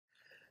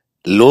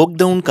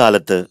Lockdown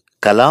കാലത്ത്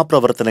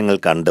കലാപ്രവർത്തനങ്ങൾ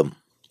കണ്ടും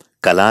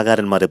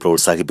കലാകാരന്മാരെ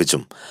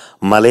പ്രോത്സാഹിപ്പിച്ചും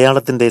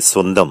മലയാളത്തിന്റെ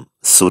സ്വന്തം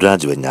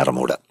സുരാജ്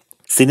വെഞ്ഞാറമൂട്.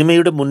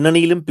 സിനിമയുടെ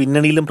മുന്നണിയിലും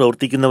പിന്നണിയിലും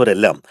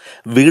പ്രവർത്തിക്കുന്നവരെല്ലാം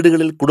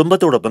വീടുകളിൽ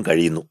കുടുംബത്തോടൊപ്പം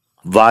കഴിയുന്നു.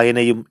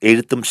 വായനയും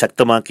എഴുത്തും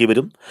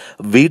ശക്തമാക്കിയവരും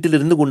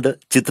വീട്ടിലിരുന്നു കൊണ്ട്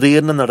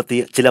ചിത്രീകരണം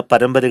നടത്തിയ ചില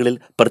പരമ്പരകളിൽ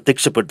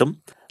പ്രത്യക്ഷപ്പെട്ടും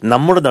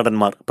നമ്മുടെ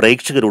നടന്മാർ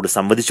പ്രേക്ഷകരോട്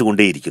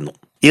സംവദിച്ചുകൊണ്ടേയിരിക്കുന്നു.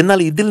 എന്നാൽ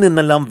ഇതിൽ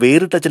നിന്നെല്ലാം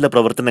വേറിട്ട ചില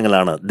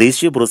പ്രവർത്തനങ്ങളാണ്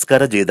ദേശീയ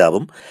പുരസ്കാര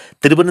ജേതാവും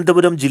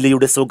തിരുവനന്തപുരം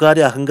ജില്ലയുടെ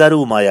സ്വകാര്യ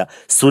അഹങ്കാരവുമായ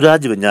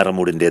സുരാജ്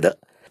വെഞ്ഞാറമൂടിന്റേത്.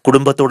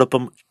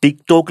 കുടുംബത്തോടൊപ്പം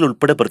ടിക്ടോക്കിൽ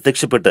ഉൾപ്പെടെ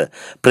പ്രത്യക്ഷപ്പെട്ട്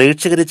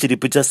പ്രേക്ഷകരെ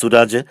ചിരിപ്പിച്ച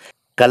സുരാജ്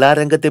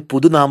കലാരംഗത്തെ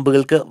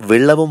പുതുനാമ്പുകൾക്ക്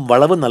വെള്ളവും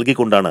വളവും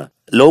നൽകിക്കൊണ്ടാണ്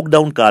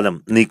ലോക്ക്ഡൌൺ കാലം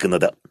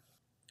നീക്കുന്നത്.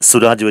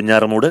 സുരാജ്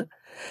വെഞ്ഞാറമൂട്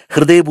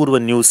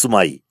ഹൃദയപൂർവ്വം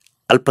ന്യൂസുമായി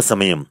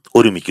അല്പസമയം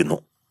ഒരുമിക്കുന്നു.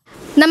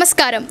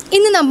 നമസ്കാരം.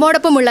 ഇന്ന്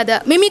നമ്മോടൊപ്പമുള്ളത്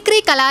മിമിക്രി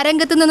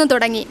കലാരംഗത്തു നിന്ന്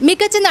തുടങ്ങി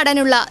മികച്ച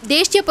നടനുള്ള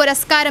ദേശീയ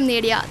പുരസ്കാരം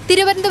നേടിയ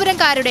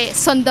തിരുവനന്തപുരംകാരുടെ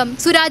സ്വന്തം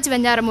സുരാജ്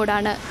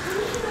വെഞ്ഞാറമൂടാണ്.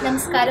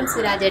 നമസ്കാരം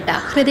സുരാജേട്ടാ,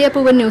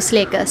 ഹൃദയപൂർവ്വം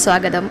ന്യൂസിലേക്ക്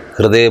സ്വാഗതം.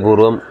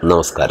 ഹൃദയപൂർവ്വം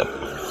നമസ്കാരം.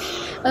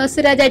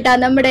 സുരാജേട്ടാ,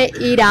 നമ്മുടെ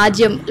ഈ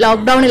രാജ്യം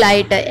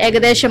ലോക്ക്ഡൌണിലായിട്ട്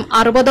ഏകദേശം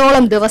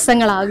 60ഓളം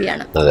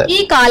ദിവസങ്ങളാവുകയാണ്. ഈ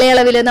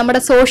കാലയളവിൽ നമ്മുടെ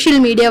സോഷ്യൽ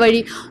മീഡിയ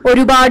വഴി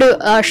ഒരുപാട്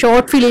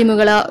ഷോർട്ട്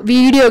ഫിലിമുകൾ,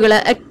 വീഡിയോകൾ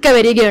ഒക്കെ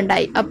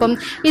വരികയുണ്ടായി. അപ്പം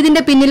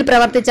ഇതിന്റെ പിന്നിൽ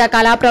പ്രവർത്തിച്ച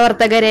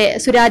കലാപ്രവർത്തകരെ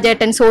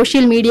സുരാജേട്ടൻ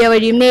സോഷ്യൽ മീഡിയ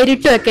വഴിയും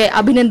നേരിട്ടുമൊക്കെ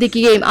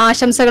അഭിനന്ദിക്കുകയും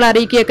ആശംസകൾ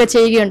അറിയിക്കുകയൊക്കെ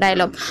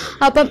ചെയ്യുകയുണ്ടായല്ലോ.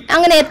 അപ്പം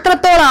അങ്ങനെ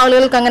എത്രത്തോളം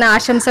ആളുകൾക്ക് അങ്ങനെ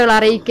ആശംസകൾ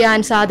അറിയിക്കാൻ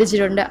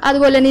സാധിച്ചിട്ടുണ്ട്?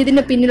 അതുപോലെ തന്നെ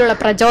ഇതിന്റെ പിന്നിലുള്ള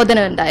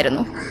പ്രചോദനം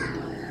എന്തായിരുന്നു?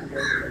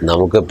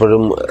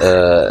 നമുക്കെപ്പോഴും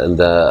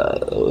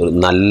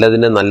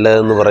നല്ലതിനെ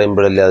നല്ലതെന്ന്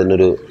പറയുമ്പോഴല്ലേ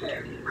അതിനൊരു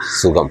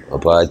സുഖം.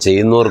 അപ്പോൾ ആ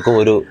ചെയ്യുന്നവർക്കും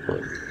ഒരു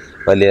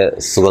വലിയ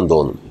സുഖം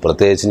തോന്നും.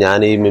 പ്രത്യേകിച്ച്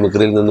ഞാൻ ഈ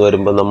മിമിക്രിയിൽ നിന്ന്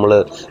വരുമ്പോൾ നമ്മൾ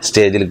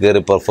സ്റ്റേജിൽ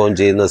കയറി പെർഫോം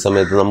ചെയ്യുന്ന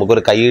സമയത്ത്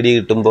നമുക്കൊരു കൈയടി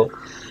കിട്ടുമ്പോൾ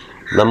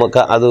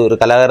നമുക്ക് അത് ഒരു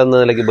കലാകാരൻ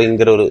എന്ന നിലയ്ക്ക്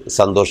ഭയങ്കര ഒരു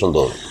സന്തോഷം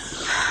തോന്നും.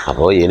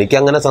 അപ്പോൾ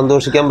എനിക്കങ്ങനെ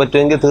സന്തോഷിക്കാൻ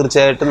പറ്റുമെങ്കിൽ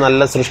തീർച്ചയായിട്ടും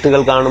നല്ല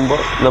സൃഷ്ടികൾ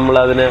കാണുമ്പോൾ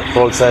നമ്മളതിനെ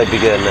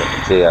പ്രോത്സാഹിപ്പിക്കുക തന്നെ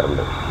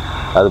ചെയ്യാറുണ്ട്.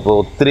 അതിപ്പോൾ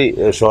ഒത്തിരി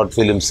ഷോർട്ട്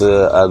ഫിലിംസ്,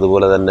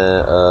 അതുപോലെ തന്നെ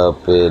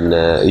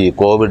പിന്നെ ഈ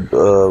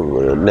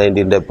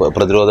COVID-19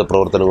 പ്രതിരോധ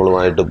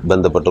പ്രവർത്തനങ്ങളുമായിട്ട്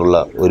ബന്ധപ്പെട്ടുള്ള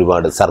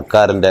ഒരുപാട്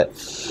സർക്കാരിൻ്റെ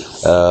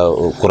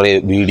കുറേ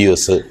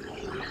വീഡിയോസ്,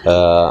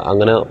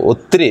 അങ്ങനെ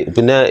ഒത്തിരി,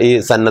 പിന്നെ ഈ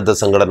സന്നദ്ധ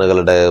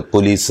സംഘടനകളുടെ,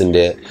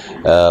 പോലീസിൻ്റെ,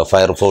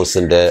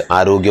 ഫയർഫോഴ്സിൻ്റെ,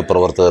 ആരോഗ്യ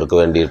പ്രവർത്തകർക്ക്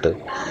വേണ്ടിയിട്ട്,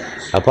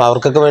 അപ്പോൾ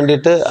അവർക്കൊക്കെ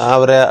വേണ്ടിയിട്ട്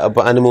അവരെ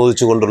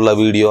അനുമോദിച്ചു കൊണ്ടുള്ള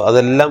വീഡിയോ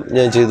അതെല്ലാം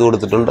ഞാൻ ചെയ്തു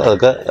കൊടുത്തിട്ടുണ്ട്.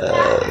 അതൊക്കെ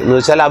എന്ന്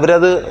വെച്ചാൽ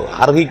അവരത്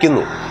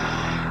അർഹിക്കുന്നു.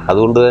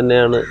 അതുകൊണ്ട്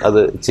തന്നെയാണ് അത്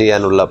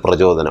ചെയ്യാനുള്ള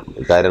പ്രചോദനം.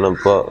 കാരണം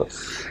ഇപ്പോൾ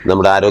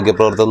നമ്മുടെ ആരോഗ്യ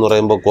പ്രവർത്തനം എന്ന്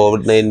പറയുമ്പോൾ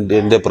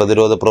COVID-19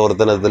 പ്രതിരോധ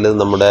പ്രവർത്തനത്തിൽ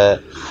നമ്മുടെ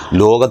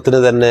ലോകത്തിന്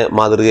തന്നെ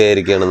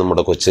മാതൃകയായിരിക്കുകയാണ്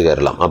നമ്മുടെ കൊച്ചു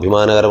കേരളം.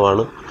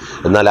 അഭിമാനകരമാണ്.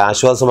 എന്നാൽ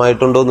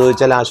ആശ്വാസമായിട്ടുണ്ടോ എന്ന്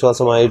ചോദിച്ചാൽ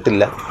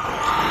ആശ്വാസമായിട്ടില്ല.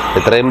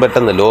 എത്രയും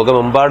പെട്ടെന്ന്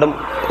ലോകമെമ്പാടും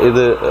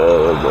ഇത്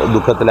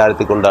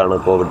ദുഃഖത്തിലാഴ്ത്തിക്കൊണ്ടാണ്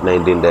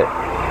COVID-19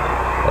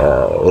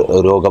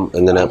 രോഗം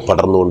ഇങ്ങനെ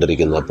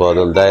പടർന്നുകൊണ്ടിരിക്കുന്നത്. അപ്പോൾ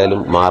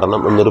അതെന്തായാലും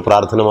മാറണം എന്നൊരു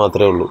പ്രാർത്ഥന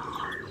മാത്രമേ ഉള്ളൂ.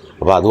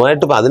 അപ്പോൾ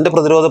അതുമായിട്ട് അതിൻ്റെ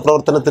പ്രതിരോധ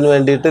പ്രവർത്തനത്തിന്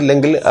വേണ്ടിയിട്ട്,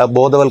 അല്ലെങ്കിൽ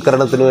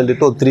ബോധവൽക്കരണത്തിന്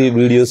വേണ്ടിയിട്ട് ഒത്തിരി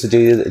വീഡിയോസ്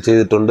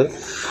ചെയ്തിട്ടുണ്ട്.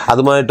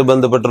 അതുമായിട്ട്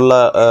ബന്ധപ്പെട്ടുള്ള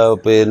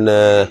പിന്നെ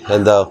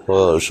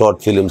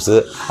ഷോർട്ട് ഫിലിംസ്,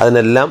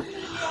 അതിനെല്ലാം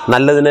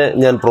നല്ലതിനെ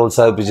ഞാൻ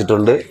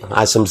പ്രോത്സാഹിപ്പിച്ചിട്ടുണ്ട്,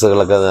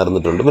 ആശംസകളൊക്കെ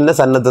നേർന്നിട്ടുണ്ട്. പിന്നെ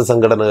സന്നദ്ധ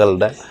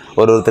സംഘടനകളുടെ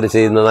ഓരോരുത്തർ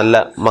ചെയ്യുന്ന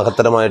നല്ല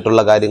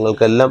മഹത്തരമായിട്ടുള്ള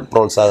കാര്യങ്ങൾക്കെല്ലാം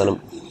പ്രോത്സാഹനം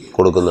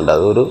കൊടുക്കുന്നുണ്ട്.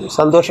 അതൊരു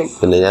സന്തോഷം.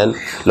 പിന്നെ ഞാൻ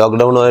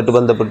ലോക്ക്ഡൗണുമായിട്ട്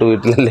ബന്ധപ്പെട്ട്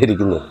വീട്ടിലല്ലേ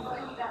ഇരിക്കുന്നത്.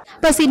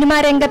 ഇപ്പോൾ സിനിമാ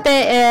രംഗത്തെ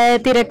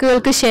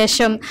തിരക്കുകൾക്ക്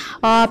ശേഷം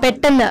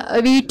പെട്ടെന്ന്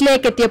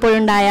വീട്ടിലേക്ക്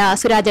എത്തിയപ്പോഴുണ്ടായ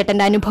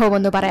സുരാജേട്ടൻ്റെ അനുഭവം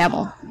ഒന്ന്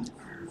പറയാമോ?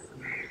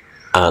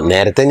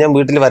 നേരത്തെ ഞാൻ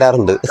വീട്ടിൽ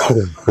വരാറുണ്ട്.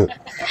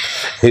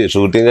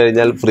 ഷൂട്ടിങ്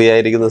കഴിഞ്ഞാൽ ഫ്രീ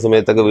ആയിരിക്കുന്ന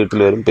സമയത്തൊക്കെ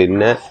വീട്ടിൽ വരും.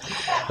 പിന്നെ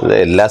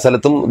എല്ലാ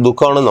സ്ഥലത്തും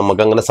ദുഃഖമാണ്,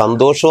 നമുക്കങ്ങനെ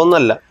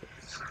സന്തോഷമൊന്നുമല്ല.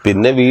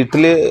 പിന്നെ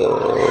വീട്ടിൽ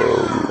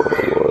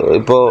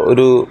ഇപ്പോൾ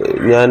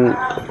ഞാൻ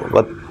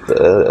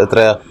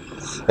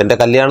എൻ്റെ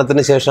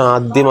കല്യാണത്തിന് ശേഷം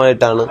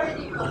ആദ്യമായിട്ടാണ്,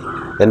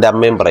 എൻ്റെ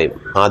അമ്മയും പറയും,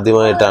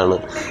 ആദ്യമായിട്ടാണ്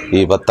ഈ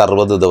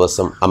 10-60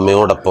 ദിവസം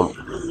അമ്മയോടൊപ്പം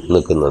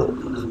നിൽക്കുന്നത്.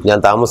 ഞാൻ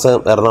താമസം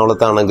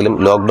എറണാകുളത്താണെങ്കിലും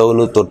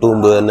ലോക്ക്ഡൗന് തൊട്ട്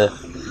മുമ്പ് തന്നെ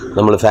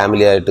നമ്മൾ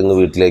ഫാമിലി ആയിട്ട് ഇങ്ങ്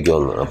വീട്ടിലേക്ക്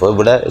വന്നു. അപ്പോൾ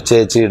ഇവിടെ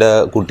ചേച്ചിയുടെ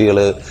കുട്ടികൾ,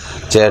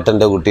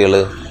 ചേട്ടൻ്റെ കുട്ടികൾ,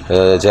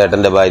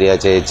 ചേട്ടൻ്റെ ഭാര്യ,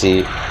 ചേച്ചി,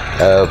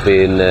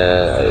 പിന്നെ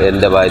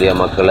എൻ്റെ ഭാര്യ,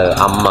 മക്കൾ,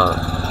 അമ്മ,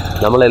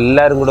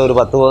 നമ്മളെല്ലാവരും കൂടെ ഒരു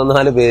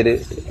 10-14 പേര്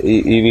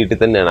ഈ വീട്ടിൽ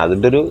തന്നെയാണ്.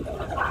 അതിൻ്റെ ഒരു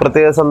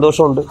പ്രത്യേക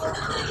സന്തോഷമുണ്ട്.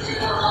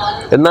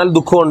 എന്നാൽ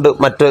ദുഃഖമുണ്ട്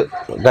മറ്റ്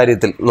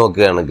കാര്യത്തിൽ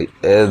നോക്കുകയാണെങ്കിൽ.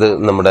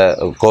 നമ്മുടെ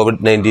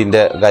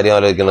COVID-19 കാര്യം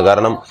ആലോചിക്കണം.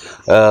 കാരണം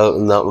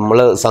നമ്മൾ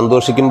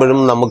സന്തോഷിക്കുമ്പോഴും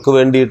നമുക്ക്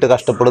വേണ്ടിയിട്ട്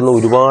കഷ്ടപ്പെടുന്ന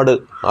ഒരുപാട്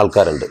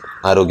ആൾക്കാരുണ്ട്.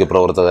 ആരോഗ്യ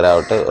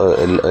പ്രവർത്തകരാവട്ടെ,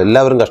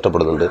 എല്ലാവരും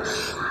കഷ്ടപ്പെടുന്നുണ്ട്.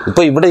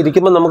 ഇപ്പോൾ ഇവിടെ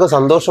ഇരിക്കുമ്പോൾ നമുക്ക്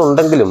സന്തോഷം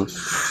ഉണ്ടെങ്കിലും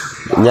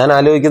ഞാൻ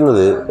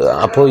ആലോചിക്കുന്നത്,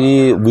 അപ്പോൾ ഈ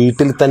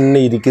വീട്ടിൽ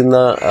തന്നെ ഇരിക്കുന്ന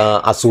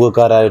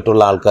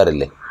അസുഖക്കാരായിട്ടുള്ള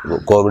ആൾക്കാരില്ലേ,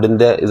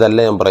 കോവിഡിൻ്റെ ഇതല്ല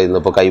ഞാൻ പറയുന്നത്.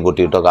 ഇപ്പോൾ കൈ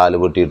പൊട്ടിയിട്ടോ കാല്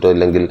പൊട്ടിയിട്ടോ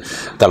അല്ലെങ്കിൽ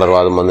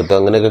തളർവാദം വന്നിട്ടോ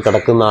അങ്ങനെയൊക്കെ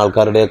കിടക്കുന്ന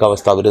ആൾക്കാരുടെയൊക്കെ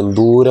അവസ്ഥ,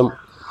 അവരെന്തൂരം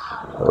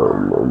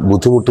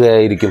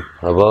ബുദ്ധിമുട്ടുകയായിരിക്കും.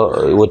 അപ്പോൾ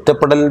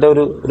ഒറ്റപ്പെടലിൻ്റെ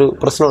ഒരു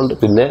പ്രശ്നമുണ്ട്.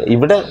 പിന്നെ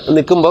ഇവിടെ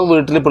നിൽക്കുമ്പോൾ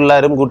വീട്ടിൽ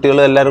പിള്ളേരും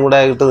കുട്ടികളും എല്ലാവരും കൂടെ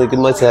ആയിട്ട്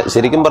നിൽക്കുമ്പോൾ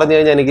ശരിക്കും പറഞ്ഞു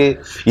കഴിഞ്ഞാൽ എനിക്ക്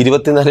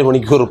 24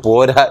 മണിക്കൂർ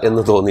പോരാ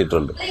എന്ന്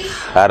തോന്നിയിട്ടുണ്ട്.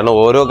 കാരണം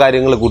ഓരോ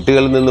കാര്യങ്ങൾ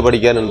കുട്ടികളിൽ നിന്ന്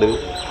പഠിക്കാനുണ്ട്.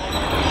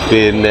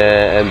 പിന്നെ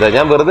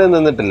ഞാൻ വെറുതെ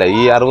നിന്നിട്ടില്ല.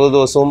 ഈ 60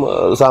 ദിവസവും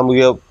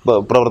സാമൂഹിക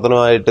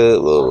പ്രവർത്തനമായിട്ട്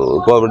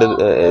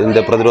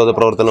കോവിഡിൻ്റെ പ്രതിരോധ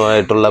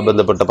പ്രവർത്തനമായിട്ടുള്ള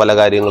ബന്ധപ്പെട്ട പല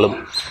കാര്യങ്ങളും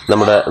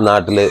നമ്മുടെ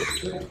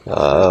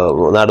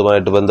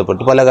നാടുമായിട്ട്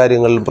ബന്ധപ്പെട്ട് പല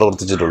കാര്യങ്ങളിലും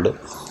പ്രവർത്തിച്ചിട്ടുണ്ട്.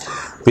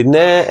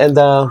 പിന്നെ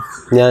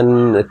ഞാൻ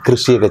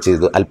കൃഷിയൊക്കെ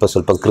ചെയ്തു,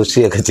 അല്പസ്വല്പം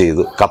കൃഷിയൊക്കെ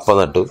ചെയ്തു, കപ്പ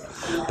നട്ടു,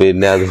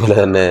 പിന്നെ അതുപോലെ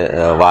തന്നെ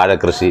വാഴ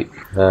കൃഷി,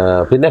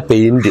 പിന്നെ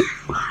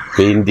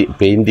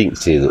പെയിൻറ്റിങ്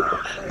ചെയ്തു.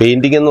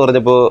 പെയിൻറ്റിങ് എന്ന്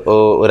പറഞ്ഞപ്പോൾ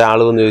ഒരാൾ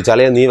വന്ന് ചോദിച്ചു,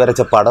 അല്ലേ നീ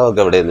വരച്ച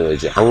പടമൊക്കെ എവിടെയെന്ന്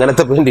ചോദിച്ചു.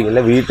 അങ്ങനത്തെ പെയിൻറ്റിങ്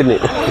അല്ല, വീട്ടിന്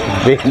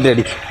പെയിൻ്റ്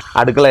അടി.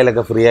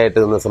 അടുക്കളയിലൊക്കെ ഫ്രീ ആയിട്ട്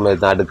നിന്ന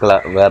സമയത്ത് അടുക്കള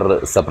വേറൊരു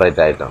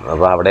സെപ്പറേറ്റ് ആയിട്ടാണ്.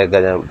 അപ്പോൾ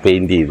അവിടെയൊക്കെ ഞാൻ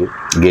പെയിൻറ്റ് ചെയ്തു,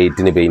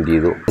 ഗേറ്റിന് പെയിൻറ്റ്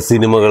ചെയ്തു,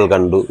 സിനിമകൾ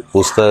കണ്ടു,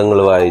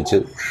 പുസ്തകങ്ങൾ വായിച്ചു,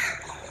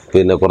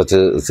 പിന്നെ കുറച്ച്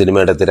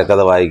സിനിമയുടെ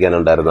തിരക്കഥ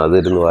വായിക്കാനുണ്ടായിരുന്നു,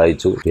 അതിരുന്ന്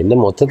വായിച്ചു. പിന്നെ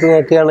മൊത്തത്തിൽ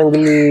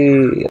നോക്കുകയാണെങ്കിൽ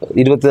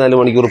 24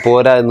 മണിക്കൂർ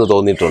പോരാ എന്ന്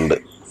തോന്നിയിട്ടുണ്ട്.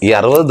 ഈ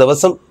 60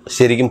 ദിവസം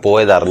ശരിക്കും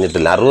പോയത്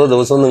അറിഞ്ഞിട്ടില്ല. 60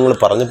 ദിവസം നിങ്ങൾ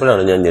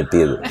പറഞ്ഞപ്പോഴാണ് ഞാൻ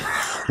ഞെട്ടിയത്.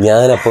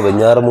 ഞാനപ്പോൾ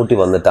വെഞ്ഞാറമൂട്ടി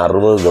വന്നിട്ട്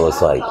 60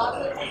 ദിവസമായി.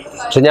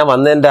 പക്ഷെ ഞാൻ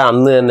വന്നതിൻ്റെ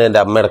അന്ന് തന്നെ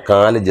എൻ്റെ അമ്മയുടെ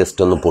കാല്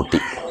ജസ്റ്റ് ഒന്ന്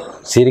പൊട്ടി.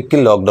 ശരിക്കും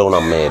ലോക്ക്ഡൗൺ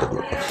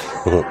അമ്മയായിരുന്നു,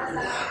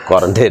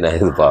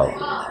 ക്വാറന്റൈനായിരുന്നു പാവം.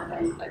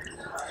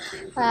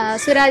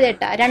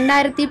 സുരാജേട്ട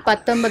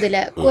 2019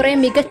 കുറെ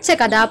മികച്ച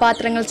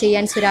കഥാപാത്രങ്ങൾ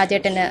ചെയ്യാൻ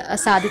സുരാജേട്ടന്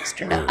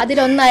സാധിച്ചിട്ടുണ്ട്.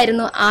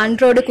 അതിലൊന്നായിരുന്നു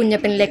ആൻഡ്രോയിഡ്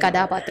കുഞ്ഞപ്പനിലെ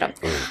കഥാപാത്രം.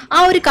 ആ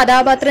ഒരു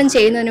കഥാപാത്രം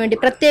ചെയ്യുന്നതിന് വേണ്ടി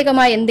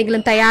പ്രത്യേകമായി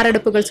എന്തെങ്കിലും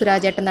തയ്യാറെടുപ്പുകൾ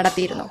സുരാജേട്ടൻ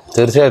നടത്തിയിരുന്നോ?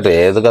 തീർച്ചയായിട്ടും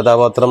ഏത്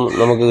കഥാപാത്രം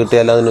നമുക്ക്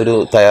കിട്ടിയാലും അതിനൊരു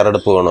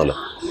തയ്യാറെടുപ്പ് വേണമല്ലോ.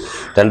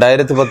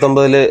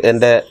 2019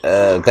 എൻ്റെ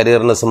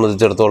കരിയറിനെ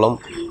സംബന്ധിച്ചിടത്തോളം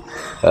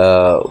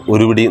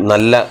ഒരുപിടി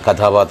നല്ല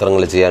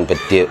കഥാപാത്രങ്ങൾ ചെയ്യാൻ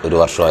പറ്റിയ ഒരു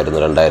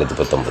വർഷമായിരുന്നു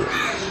 2019.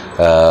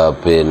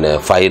 പിന്നെ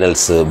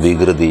ഫൈനൽസ്,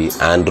 വികൃതി,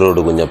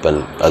 ആൻഡ്രോയിഡ് കുഞ്ഞപ്പൻ,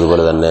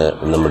 അതുപോലെ തന്നെ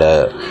നമ്മുടെ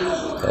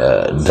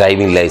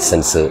ഡ്രൈവിംഗ്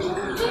ലൈസൻസ്.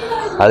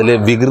 അതിൽ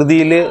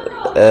വികൃതിയിൽ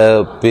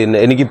പിന്നെ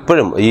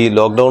എനിക്കിപ്പോഴും ഈ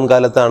ലോക്ക്ഡൗൺ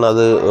കാലത്താണ്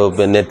അത്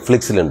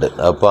നെറ്റ്ഫ്ലിക്സിലുണ്ട്.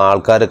 അപ്പോൾ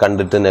ആൾക്കാർ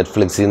കണ്ടിട്ട്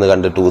നെറ്റ്ഫ്ലിക്സിൽ നിന്ന്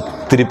കണ്ടിട്ട്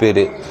ഒത്തിരി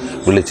പേര്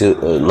വിളിച്ച്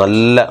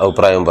നല്ല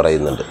അഭിപ്രായം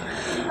പറയുന്നുണ്ട്.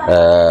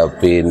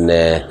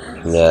 പിന്നെ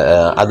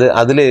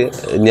അതിൽ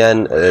ഞാൻ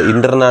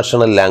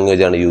ഇൻ്റർനാഷണൽ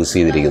ലാംഗ്വേജാണ് യൂസ്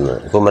ചെയ്തിരിക്കുന്നത്.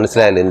 ഇപ്പോൾ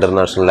മനസ്സിലായല്ലോ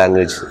ഇൻ്റർനാഷണൽ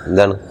ലാംഗ്വേജ്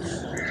എന്താണ്?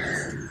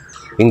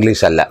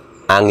 ഇംഗ്ലീഷ് അല്ല,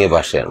 ആംഗ്യ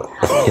ഭാഷയാണ്.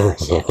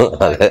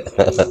 അതെ,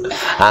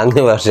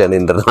 ആംഗ്യ ഭാഷയാണ്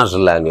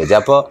ഇൻ്റർനാഷണൽ ലാംഗ്വേജ്.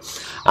 അപ്പോൾ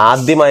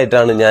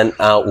ആദ്യമായിട്ടാണ് ഞാൻ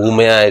ആ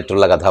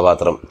ഊമയായിട്ടുള്ള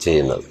കഥാപാത്രം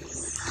ചെയ്യുന്നത്.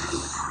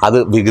 അത്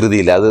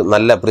വികൃതിയിൽ അത്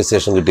നല്ല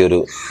അപ്രിസിയേഷൻ കിട്ടിയൊരു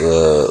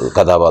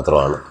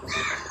കഥാപാത്രമാണ്.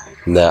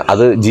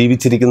 അത്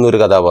ജീവിച്ചിരിക്കുന്ന ഒരു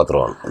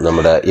കഥാപാത്രമാണ്.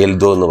 നമ്മുടെ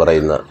എൽദോ എന്ന്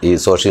പറയുന്ന ഈ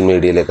സോഷ്യൽ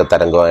മീഡിയയിലൊക്കെ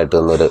തരംഗമായിട്ട്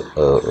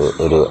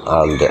ഒരു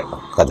ആളിൻ്റെ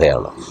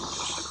കഥയാണ്.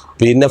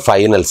 പിന്നെ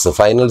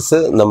ഫൈനൽസ്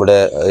നമ്മുടെ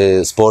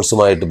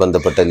സ്പോർട്സുമായിട്ട്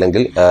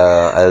ബന്ധപ്പെട്ടില്ലെങ്കിൽ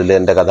അതിൽ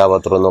എൻ്റെ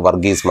കഥാപാത്രം എന്ന്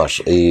വർഗീസ്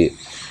മാഷ്, ഈ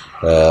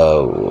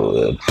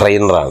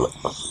ട്രെയിനറാണ്,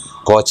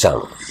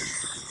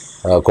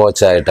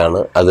 കോച്ചായിട്ടാണ്.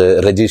 അത്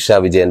രജീഷ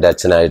വിജയൻ്റെ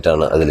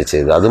അച്ഛനായിട്ടാണ് അതിൽ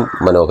ചെയ്തത്. അതും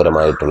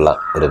മനോഹരമായിട്ടുള്ള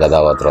ഒരു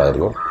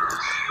കഥാപാത്രമായിരുന്നു.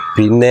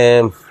 പിന്നെ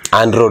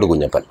ആൻഡ്രോയിഡ്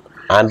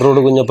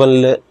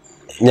കുഞ്ഞപ്പനിൽ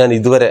ഞാൻ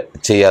ഇതുവരെ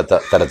ചെയ്യാത്ത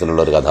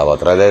തരത്തിലുള്ള ഒരു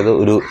കഥാപാത്രം, അതായത്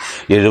ഒരു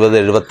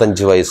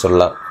 70-75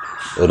 വയസ്സുള്ള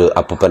ഒരു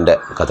അപ്പൂപ്പൻ്റെ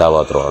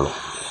കഥാപാത്രമാണ്.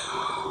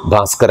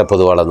 ഭാസ്കര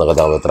പൊതുവാൾ എന്ന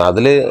കഥാപാത്രം.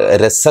 അതിൽ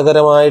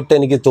രസകരമായിട്ട്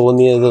എനിക്ക്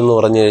തോന്നിയതെന്ന്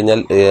പറഞ്ഞു കഴിഞ്ഞാൽ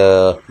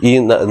ഈ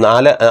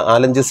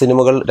 4-5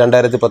 സിനിമകൾ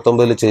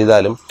 2019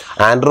 ചെയ്താലും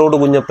ആൻഡ്രോയിഡ്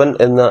കുഞ്ഞപ്പൻ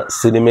എന്ന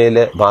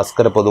സിനിമയിലെ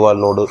ഭാസ്കര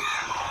പൊതുവാളിനോട്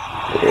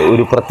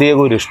ഒരു പ്രത്യേക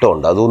ഒരു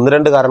ഇഷ്ടമുണ്ട്. അത്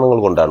 1-2 കാരണങ്ങൾ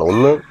കൊണ്ടാണ്.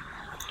 ഒന്ന്,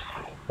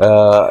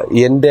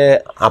 എൻ്റെ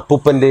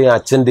അപ്പൂപ്പൻ്റെയും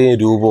അച്ഛൻ്റെയും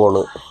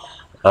രൂപമാണ്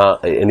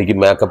എനിക്ക്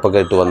മേക്കപ്പൊക്കെ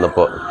ഇട്ട്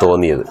വന്നപ്പോൾ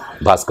തോന്നിയത്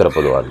ഭാസ്കര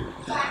പൊതുവാളിന്.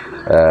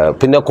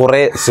 പിന്നെ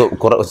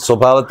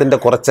സ്വഭാവത്തിൻ്റെ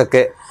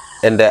കുറച്ചൊക്കെ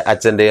എൻ്റെ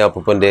അച്ഛൻ്റെയും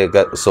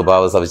അപ്പൂപ്പൻ്റെയൊക്കെ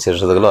സ്വഭാവ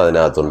സവിശേഷതകളും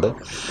അതിനകത്തുണ്ട്.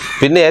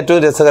 പിന്നെ ഏറ്റവും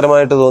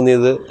രസകരമായിട്ട്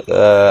തോന്നിയത്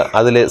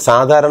അതിൽ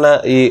സാധാരണ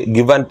ഈ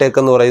ഗിവ് ആൻഡ് ടേക്ക്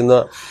എന്ന് പറയുന്ന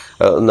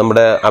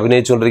നമ്മുടെ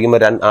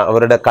അഭിനയിച്ചുകൊണ്ടിരിക്കുമ്പോൾ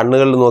അവരുടെ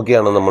കണ്ണുകളിൽ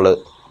നോക്കിയാണ് നമ്മൾ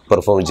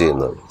പെർഫോം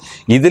ചെയ്യുന്നത്.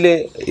 ഇതിൽ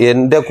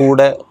എൻ്റെ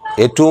കൂടെ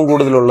ഏറ്റവും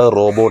കൂടുതലുള്ള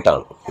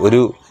റോബോട്ടാണ്,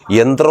 ഒരു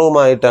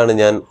യന്ത്രവുമായിട്ടാണ്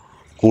ഞാൻ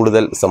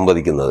കൂടുതൽ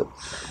സംവദിക്കുന്നത്.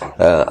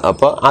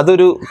 അപ്പോൾ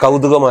അതൊരു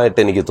കൗതുകമായിട്ട്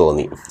എനിക്ക്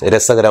തോന്നി,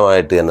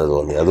 രസകരമായിട്ട് തന്നെ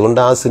തോന്നി. അതുകൊണ്ട്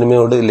ആ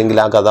സിനിമയോട് ഇല്ലെങ്കിൽ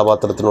ആ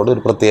കഥാപാത്രത്തിനോട്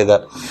ഒരു പ്രത്യേക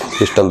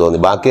ഇഷ്ടം തോന്നി.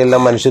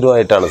 ബാക്കിയെല്ലാം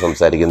മനുഷ്യരുമായിട്ടാണ്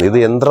സംസാരിക്കുന്നത്, ഇത്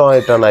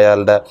യന്ത്രമായിട്ടാണ്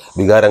അയാളുടെ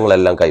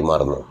വികാരങ്ങളെല്ലാം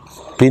കൈമാറുന്നത്.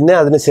 പിന്നെ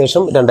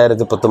അതിനുശേഷം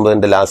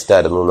 2019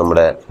 ലാസ്റ്റായിരുന്നു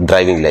നമ്മുടെ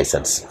ഡ്രൈവിംഗ്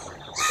ലൈസൻസ്.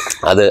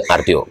 അത്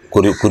RTO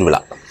കുരുവിള,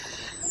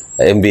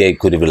 MBI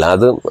കുരുവിള.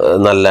 അത്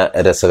നല്ല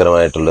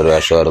രസകരമായിട്ടുള്ളൊരു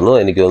വേഷമായിരുന്നു.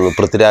 എനിക്ക് തോന്നുന്നു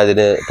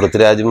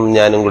പൃഥ്വിരാജും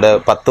ഞാനും കൂടെ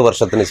 10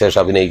 വർഷത്തിന് ശേഷം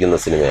അഭിനയിക്കുന്ന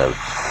സിനിമയാണ്.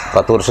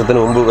 10 വർഷത്തിന്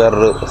മുമ്പ്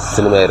വേറൊരു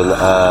സിനിമയായിരുന്നു,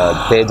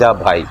 തേജ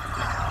ഭായ്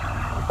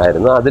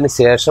ആയിരുന്നു. അതിന്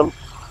ശേഷം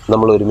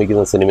നമ്മൾ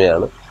ഒരുമിക്കുന്ന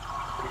സിനിമയാണ്.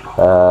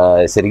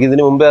 ശരിക്കും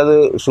ഇതിന് മുമ്പേ അത്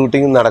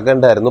ഷൂട്ടിംഗ്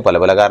നടക്കേണ്ടായിരുന്നു,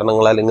 പല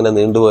കാരണങ്ങളാൽ ഇങ്ങനെ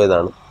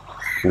നീണ്ടുപോയതാണ്.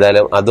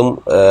 എന്തായാലും അതും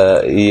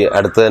ഈ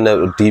അടുത്ത് തന്നെ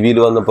TV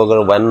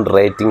വന്നപ്പോൾ വൻ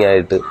റേറ്റിംഗ്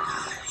ആയിട്ട്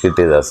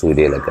കിട്ടിയതാണ്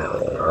സീരിയലൊക്കെ.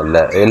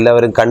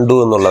 എല്ലാവരും കണ്ടു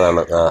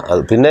എന്നുള്ളതാണ്.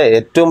 പിന്നെ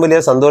ഏറ്റവും വലിയ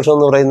സന്തോഷം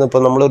എന്ന് പറയുന്നത്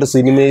ഇപ്പോൾ നമ്മളൊരു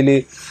സിനിമയിൽ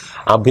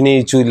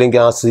അഭിനയിച്ചു,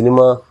 ഇല്ലെങ്കിൽ ആ സിനിമ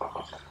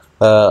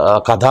ആ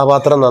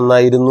കഥാപാത്രം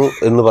നന്നായിരുന്നു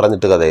എന്ന്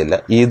പറഞ്ഞിട്ട് കഥയില്ല.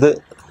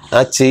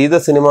 ആ ചെയ്ത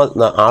സിനിമ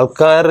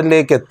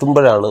ആൾക്കാരിലേക്ക്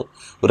എത്തുമ്പോഴാണ്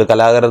ഒരു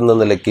കലാകാരൻ എന്ന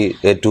നിലയ്ക്ക്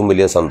ഏറ്റവും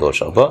വലിയ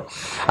സന്തോഷം. അപ്പോൾ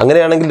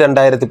അങ്ങനെയാണെങ്കിൽ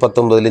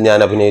 2019 ഞാൻ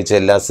അഭിനയിച്ച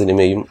എല്ലാ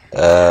സിനിമയും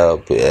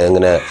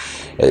അങ്ങനെ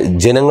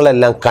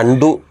ജനങ്ങളെല്ലാം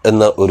കണ്ടു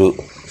എന്ന ഒരു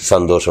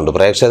സന്തോഷമുണ്ട്.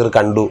 പ്രേക്ഷകർ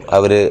കണ്ടു.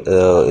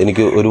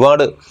 എനിക്ക്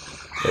ഒരുപാട്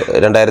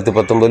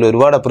 2019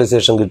 ഒരുപാട്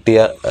അപ്രീസിയേഷൻ കിട്ടിയ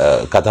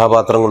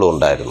കഥാപാത്രങ്ങളും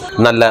ഉണ്ടായിരുന്നു.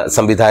 നല്ല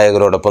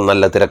സംവിധായകരോടൊപ്പം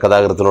നല്ല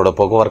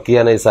തിരക്കഥാകൃത്തിനോടൊപ്പം ഒക്കെ വർക്ക്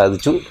ചെയ്യാനായി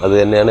സാധിച്ചു. അത്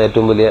തന്നെയാണ്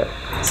ഏറ്റവും വലിയ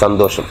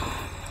സന്തോഷം.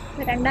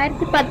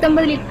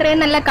 2019 ഇത്രയും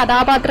നല്ല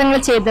കഥാപാത്രങ്ങൾ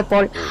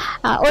ചെയ്തപ്പോൾ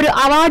ഒരു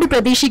അവാർഡ്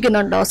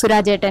പ്രതീക്ഷിക്കുന്നുണ്ടോ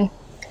സുരാജേട്ടൻ?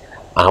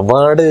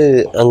 അവാർഡ്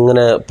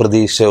അങ്ങനെ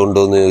പ്രതീക്ഷ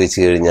ഉണ്ടോ എന്ന് ചോദിച്ചു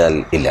കഴിഞ്ഞാൽ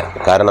ഇല്ല.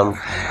 കാരണം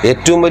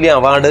ഏറ്റവും വലിയ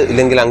അവാർഡ്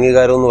ഇല്ലെങ്കിൽ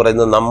അംഗീകാരം എന്ന്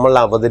പറയുന്നത് നമ്മൾ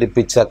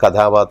അവതരിപ്പിച്ച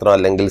കഥാപാത്രം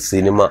അല്ലെങ്കിൽ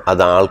സിനിമ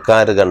അത്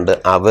ആൾക്കാർ കണ്ട്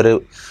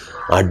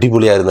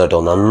അടിപൊളിയായിരുന്നു കേട്ടോ,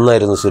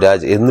 നന്നായിരുന്നു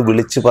സുരാജ് എന്ന്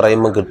വിളിച്ച്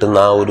പറയുമ്പോൾ കിട്ടുന്ന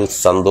ആ ഒരു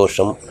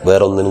സന്തോഷം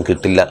വേറൊന്നിനും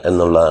കിട്ടില്ല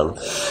എന്നുള്ളതാണ്.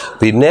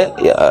 പിന്നെ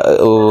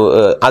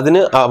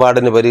അതിന്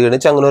അവാർഡിന്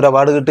പരിഗണിച്ച് അങ്ങനെ ഒരു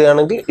അവാർഡ്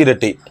കിട്ടുകയാണെങ്കിൽ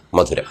ഇരട്ടി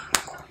മധുരം.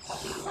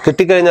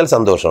 കിട്ടിക്കഴിഞ്ഞാൽ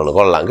സന്തോഷമാണ്,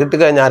 കൊള്ളാം.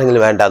 കിട്ടിക്കഴിഞ്ഞാൽ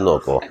ആരെങ്കിലും വേണ്ടാന്ന്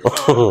നോക്കുമോ?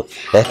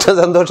 ഏറ്റവും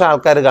സന്തോഷം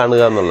ആൾക്കാർ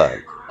കാണുക എന്നുള്ളതാണ്.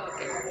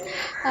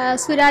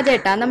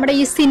 സുരാജേട്ടാ, നമ്മുടെ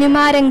ഈ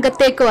സിനിമാ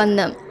രംഗത്തേക്ക്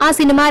വന്ന് ആ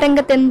സിനിമാ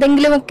രംഗത്ത്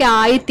എന്തെങ്കിലുമൊക്കെ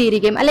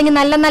ആയിത്തീരുകയും അല്ലെങ്കിൽ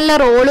നല്ല നല്ല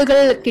റോളുകൾ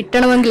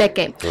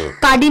കിട്ടണമെങ്കിലൊക്കെ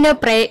കഠിന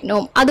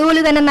പ്രയത്നവും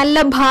അതുപോലെ തന്നെ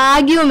നല്ല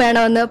ഭാഗ്യവും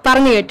വേണമെന്ന്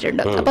പറഞ്ഞു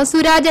കേട്ടിട്ടുണ്ട്. അപ്പൊ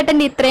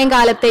സുരാജേട്ടന്റെ ഇത്രയും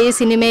കാലത്തെ ഈ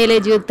സിനിമയിലെ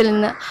ജീവിതത്തിൽ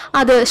നിന്ന്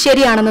അത്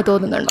ശരിയാണെന്ന്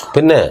തോന്നുന്നുണ്ടോ?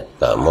 പിന്നെ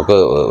നമുക്ക്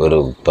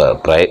ഒരു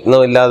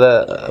പ്രയത്നമില്ലാതെ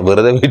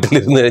വെറുതെ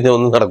വീട്ടിലിരുന്ന് കഴിഞ്ഞാൽ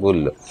ഒന്നും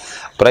നടക്കില്ലല്ലോ.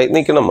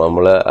 പ്രയത്നിക്കണം.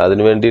 നമ്മൾ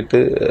അതിന് വേണ്ടിയിട്ട്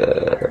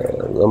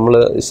നമ്മൾ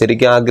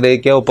ശരിക്കും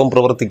ആഗ്രഹിക്കുക, ഒപ്പം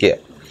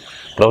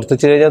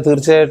പ്രവർത്തിച്ചു കഴിഞ്ഞാൽ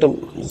തീർച്ചയായിട്ടും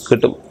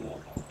കിട്ടും.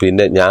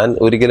 പിന്നെ ഞാൻ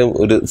ഒരിക്കലും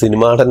ഒരു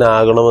സിനിമാ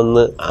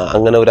നടനാകണമെന്ന്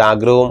അങ്ങനെ ഒരു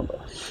ആഗ്രഹം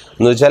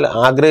എന്ന് വെച്ചാൽ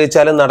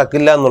ആഗ്രഹിച്ചാലും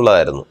നടക്കില്ല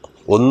എന്നുള്ളതായിരുന്നു.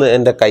 ഒന്ന്,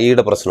 എൻ്റെ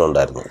കൈയുടെ പ്രശ്നം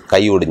ഉണ്ടായിരുന്നു,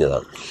 കൈ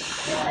ഒടിഞ്ഞതാണ്.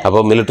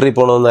 അപ്പോൾ മിലിറ്ററി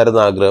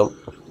പോകണമെന്നായിരുന്നു ആഗ്രഹം.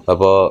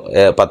 അപ്പോൾ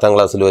 10ാം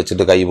ക്ലാസ്സിൽ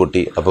വെച്ചിട്ട് കൈ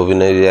പൊട്ടി. അപ്പോൾ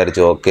പിന്നെ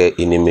വിചാരിച്ചു ഓക്കെ,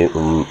 ഇനി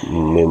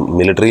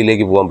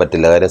മിലിറ്ററിയിലേക്ക് പോകാൻ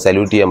പറ്റില്ല, കാര്യം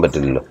സല്യൂട്ട് ചെയ്യാൻ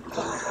പറ്റില്ലല്ലോ.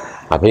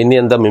 അപ്പോൾ ഇനി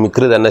എന്താ,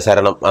 മിമിക്രി തന്നെ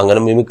ശരണം. അങ്ങനെ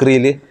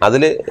മിമിക്രിയിൽ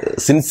അതിൽ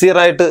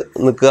സിൻസിയറായിട്ട്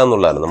നിൽക്കുക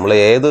എന്നുള്ളതാണ്. നമ്മൾ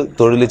ഏത്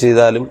തൊഴിൽ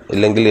ചെയ്താലും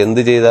ഇല്ലെങ്കിൽ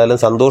എന്ത് ചെയ്താലും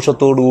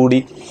സന്തോഷത്തോടു കൂടി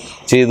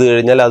ചെയ്തു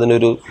കഴിഞ്ഞാൽ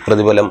അതിനൊരു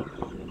പ്രതിഫലം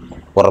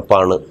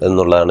ഉറപ്പാണ്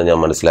എന്നുള്ളതാണ് ഞാൻ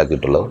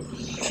മനസ്സിലാക്കിയിട്ടുള്ളത്.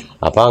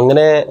 അപ്പോൾ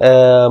അങ്ങനെ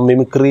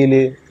മിമിക്രിയിൽ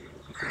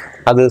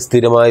അത്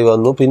സ്ഥിരമായി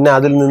വന്നു. പിന്നെ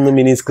അതിൽ നിന്ന്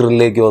മിനി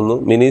സ്ക്രീനിലേക്ക് വന്നു.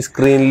 മിനി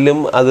സ്ക്രീനിലും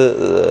അത്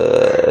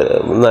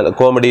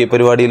കോമഡി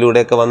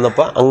പരിപാടിയിലൂടെയൊക്കെ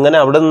വന്നപ്പോൾ അങ്ങനെ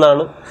അവിടെ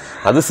നിന്നാണ്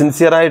അത്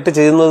സിൻസിയറായിട്ട്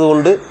ചെയ്യുന്നത്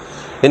കൊണ്ട്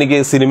എനിക്ക്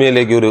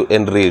സിനിമയിലേക്ക് ഒരു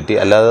എൻട്രി കിട്ടി.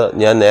 അല്ലാതെ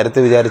ഞാൻ നേരത്തെ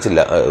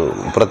വിചാരിച്ചില്ല.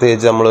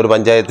 പ്രത്യേകിച്ച് നമ്മളൊരു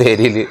പഞ്ചായത്ത്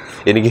ഏരിയയിൽ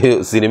എനിക്ക്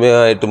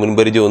സിനിമയായിട്ട്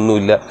മുൻപരിചയം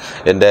ഒന്നുമില്ല.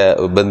 എൻ്റെ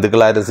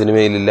ബന്ധുക്കളാരും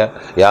സിനിമയിലില്ല.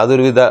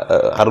 യാതൊരുവിധ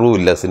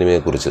അറിവുമില്ല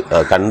സിനിമയെക്കുറിച്ച്.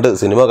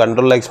 സിനിമ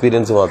കണ്ടുള്ള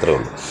എക്സ്പീരിയൻസ് മാത്രമേ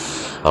ഉള്ളൂ.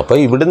 അപ്പോൾ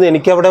ഇവിടുന്ന്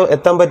എനിക്കവിടെ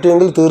എത്താൻ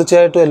പറ്റുമെങ്കിൽ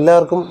തീർച്ചയായിട്ടും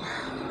എല്ലാവർക്കും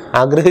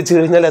ആഗ്രഹിച്ചു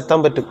കഴിഞ്ഞാൽ എത്താൻ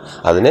പറ്റും.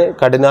 അതിന്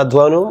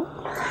കഠിനാധ്വാനവും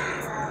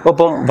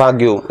ഒപ്പം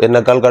ഭാഗ്യവും.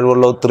 എന്നെക്കാൾ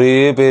കഴിവുള്ള ഒത്തിരി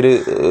പേര്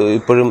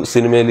ഇപ്പോഴും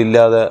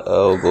സിനിമയിലില്ലാതെ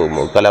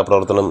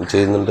കലാപ്രവർത്തനം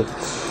ചെയ്യുന്നുണ്ട്.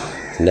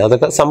 പിന്നെ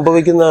അതൊക്കെ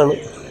സംഭവിക്കുന്നതാണ്.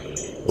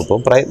 ഇപ്പം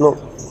പ്രയത്നം.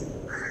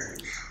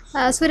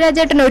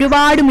 സുരാജേട്ടൻ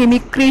ഒരുപാട്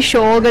മിമിക്രി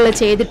ഷോകൾ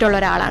ചെയ്തിട്ടുള്ള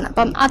ഒരാളാണ്.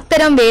 അപ്പം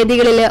അത്തരം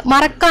വേദികളിൽ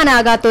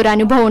മറക്കാനാകാത്ത ഒരു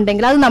അനുഭവം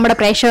ഉണ്ടെങ്കിൽ അത് നമ്മുടെ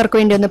പ്രേക്ഷകർക്ക്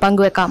വേണ്ടി ഒന്ന്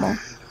പങ്കുവെക്കാമോ?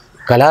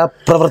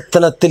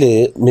 കലാപ്രവർത്തനത്തിൽ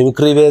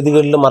മിമിക്രി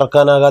വേദികളിൽ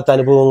മറക്കാനാകാത്ത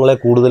അനുഭവങ്ങളെ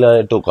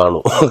കൂടുതലായിട്ട്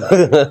കാണും.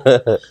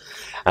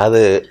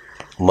 അത്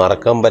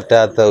മറക്കാൻ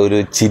പറ്റാത്ത ഒരു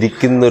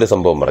ചിരിക്കുന്നൊരു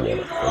സംഭവം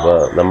പറഞ്ഞാണ്. അപ്പോൾ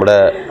നമ്മുടെ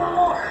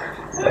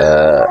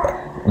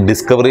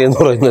ഡിസ്കവറി എന്ന്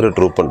പറയുന്നൊരു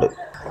ട്രൂപ്പുണ്ട്.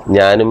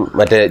 ഞാനും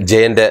മറ്റേ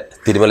ജയൻ്റെ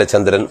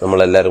തിരുമലചന്ദ്രൻ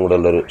നമ്മളെല്ലാവരും കൂടെ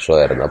ഉള്ളൊരു ഷോ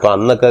ആയിരുന്നു. അപ്പോൾ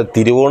അന്നൊക്കെ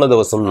തിരുവോണ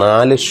ദിവസം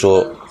 4 ഷോ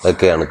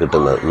ഒക്കെയാണ്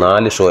കിട്ടുന്നത്.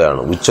 4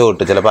 ഷോയാണ് ഉച്ച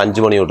തൊട്ട്, ചിലപ്പോൾ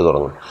 5 മണി തൊട്ട്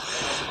തുടങ്ങും.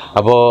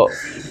 അപ്പോൾ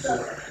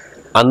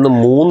അന്ന്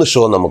 3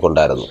 ഷോ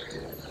നമുക്കുണ്ടായിരുന്നു.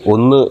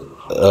 ഒന്ന്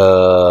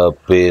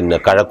പിന്നെ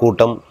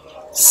കഴക്കൂട്ടം,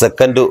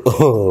 സെക്കൻഡ്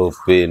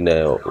പിന്നെ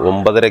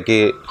 9:30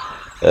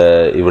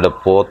 ഇവിടെ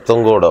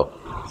പോത്തങ്കോടോ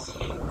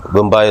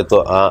വെമ്പായത്തോ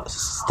ആ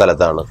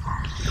സ്ഥലത്താണ്.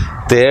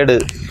 തേർഡ്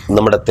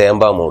നമ്മുടെ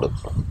തേമ്പാമൂട്.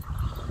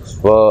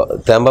 അപ്പോൾ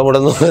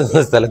തേമ്പാമൂടെന്ന്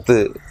പറയുന്ന സ്ഥലത്ത്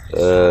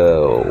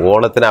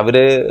ഓണത്തിന് അവർ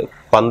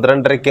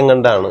 12:30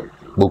 കണ്ടാണ്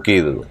ബുക്ക്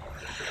ചെയ്തത്.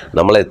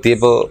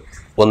 നമ്മളെത്തിയപ്പോൾ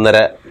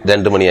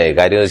 1:30-2 മണിയായി.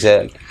 കാര്യം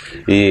വെച്ചാൽ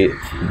ഈ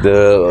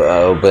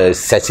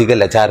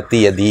ശശികല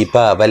ചാർത്തിയ ദീപ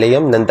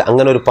വലയം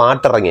അങ്ങനെ ഒരു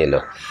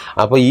പാട്ടിറങ്ങിയല്ലോ.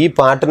 അപ്പോൾ ഈ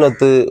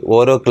പാട്ടിനൊത്ത്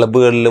ഓരോ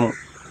ക്ലബ്ബുകളിലും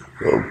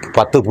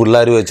 10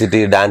 പിള്ളേർ വെച്ചിട്ട്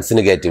ഈ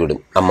ഡാൻസിന് കയറ്റി വിടും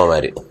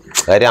അമ്മമാർ.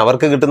 കാര്യം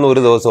അവർക്ക് കിട്ടുന്ന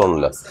ഒരു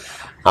ദിവസമാണല്ലോ.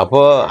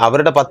 അപ്പോൾ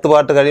അവരുടെ 10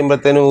 പാട്ട്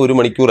കഴിയുമ്പോഴത്തേനും 1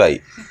 മണിക്കൂറായി.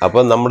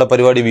 അപ്പോൾ നമ്മുടെ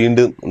പരിപാടി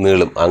വീണ്ടും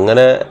നീളും.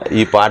 അങ്ങനെ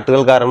ഈ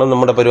പാട്ടുകൾ കാരണം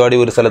നമ്മുടെ പരിപാടി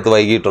ഒരു സ്ഥലത്ത്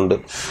വൈകിട്ടുണ്ട്.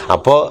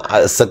 അപ്പോൾ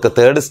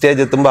തേർഡ്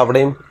സ്റ്റേജ് എത്തുമ്പോൾ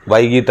അവിടെയും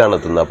വൈകിട്ടാണ്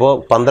എത്തുന്നത്. അപ്പോൾ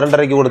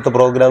 12:30 കൊടുത്ത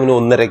പ്രോഗ്രാമിന്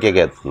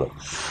 1:30 എത്തുന്നത്.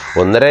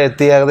 1:30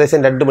 എത്തി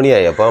ഏകദേശം 2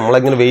 മണിയായി. അപ്പോൾ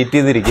നമ്മളിങ്ങനെ വെയിറ്റ്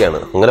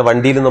ചെയ്തിരിക്കുകയാണ്. അങ്ങനെ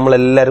വണ്ടിയിൽ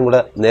നമ്മളെല്ലാവരും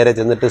കൂടെ നേരെ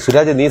ചെന്നിട്ട്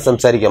സുരാജ് നീ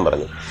സംസാരിക്കാൻ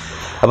പറഞ്ഞു.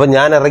 അപ്പം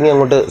ഞാൻ ഇറങ്ങി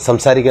അങ്ങോട്ട്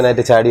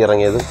സംസാരിക്കാനായിട്ട് ചാടി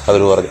ഇറങ്ങിയത്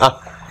അവർ പറഞ്ഞു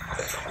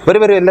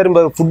വരും എല്ലാവരും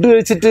ഫുഡ്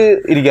കഴിച്ചിട്ട്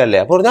ഇരിക്കാമല്ലേ.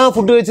 അപ്പോൾ പറഞ്ഞു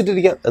ഫുഡ് കഴിച്ചിട്ട്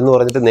ഇരിക്കാം എന്ന്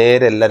പറഞ്ഞിട്ട്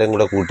നേരെ എല്ലാവരും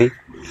കൂടെ കൂട്ടി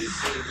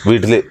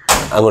വീട്ടിൽ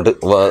അങ്ങോട്ട്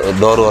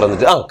ഡോറ്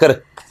തുറന്നിട്ട് കയറി.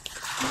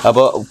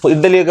 അപ്പോൾ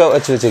ഇഡ്ഡലിയൊക്കെ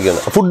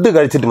വെച്ചേക്കാണ്, ഫുഡ്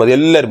കഴിച്ചിട്ട് മതി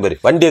എല്ലാവരും വരും,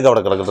 വണ്ടിയൊക്കെ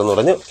അവിടെ കിടക്കട്ടെ എന്ന്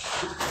പറഞ്ഞ്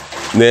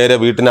നേരെ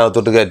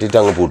വീട്ടിനകത്തോട്ട് കയറ്റിയിട്ട്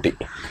അങ്ങ് പൂട്ടി.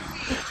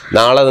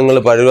 നാളെ നിങ്ങൾ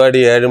പരിപാടി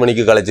 7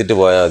 മണിക്ക് കളിച്ചിട്ട്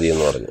പോയാൽ മതി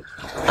എന്ന് പറഞ്ഞു.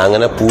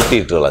 അങ്ങനെ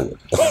പൂട്ടിയിട്ട് കളഞ്ഞു.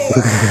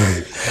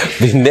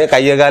 പിന്നെ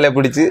കയ്യകാലെ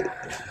പിടിച്ച്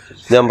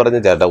ഞാൻ പറഞ്ഞു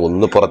ചേട്ടാ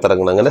ഒന്ന്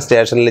പുറത്തിറങ്ങണം. അങ്ങനെ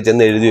സ്റ്റേഷനിൽ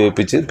ചെന്ന് എഴുതി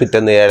വെപ്പിച്ച്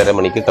പിറ്റേന്ന് 7:30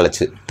 മണിക്ക്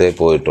കളിച്ചിട്ടേ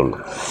പോയിട്ടുള്ളൂ.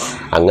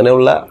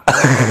 അങ്ങനെയുള്ള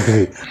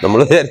നമ്മൾ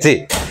വിചാരിച്ചേ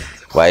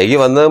വൈകി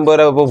വന്നതും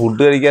പോരാ, അപ്പോൾ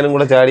ഫുഡ് കഴിക്കാനും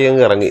കൂടെ ചാടി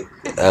അങ്ങ് ഇറങ്ങി.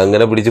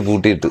 അങ്ങനെ പിടിച്ച്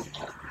പൂട്ടിയിട്ട്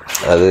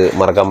അത്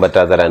മറക്കാൻ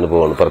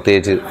പറ്റാത്തൊരനുഭവമാണ്,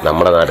 പ്രത്യേകിച്ച്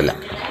നമ്മുടെ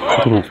നാട്ടിലാണ്.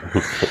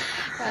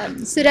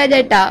 സുരാജ്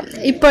ഏട്ടാ,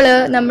 ഇപ്പോൾ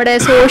നമ്മുടെ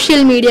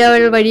സോഷ്യൽ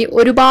മീഡിയകൾ വഴി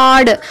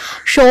ഒരുപാട്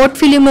ഷോർട്ട്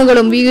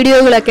ഫിലിമുകളും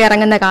വീഡിയോകളൊക്കെ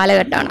ഇറങ്ങുന്ന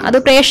കാലഘട്ടമാണ്. അത്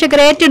പ്രേക്ഷകർ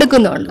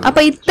ഏറ്റെടുക്കുന്നുണ്ട്.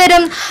 അപ്പോൾ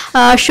ഇത്തരം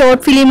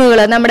ഷോർട്ട് ഫിലിമുകൾ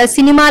നമ്മുടെ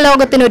സിനിമാ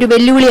ലോകത്തിന് ഒരു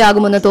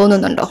വെല്ലുവിളിയാകുമെന്ന്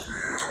തോന്നുന്നുണ്ടോ?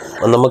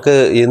 നമുക്ക്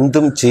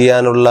എന്തും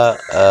ചെയ്യാനുള്ള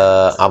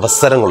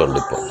അവസരങ്ങളുണ്ട്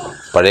ഇപ്പോൾ,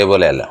 പഴയ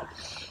പോലെയല്ല.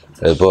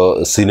 ഇപ്പോൾ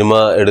സിനിമ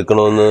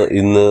എടുക്കണമെന്ന്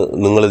ഇന്ന്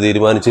നിങ്ങൾ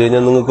തീരുമാനിച്ചു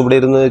കഴിഞ്ഞാൽ നിങ്ങൾക്ക് ഇവിടെ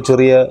ഇരുന്ന്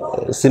ചെറിയ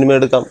സിനിമ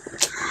എടുക്കാം.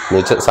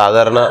 എന്ന് വെച്ചാൽ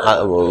സാധാരണ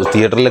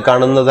തിയേറ്ററിൽ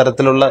കാണുന്ന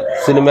തരത്തിലുള്ള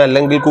സിനിമ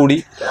അല്ലെങ്കിൽ കൂടി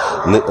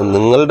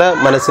നിങ്ങളുടെ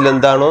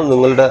മനസ്സിലെന്താണോ,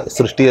 നിങ്ങളുടെ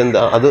സൃഷ്ടി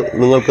എന്താ, അത്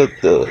നിങ്ങൾക്ക്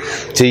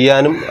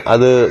ചെയ്യാനും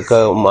അത്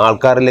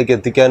ആൾക്കാരിലേക്ക്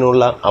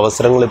എത്തിക്കാനുമുള്ള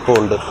അവസരങ്ങൾ ഇപ്പോൾ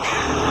ഉണ്ട്.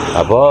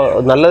 അപ്പോൾ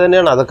നല്ല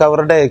തന്നെയാണ്, അതൊക്കെ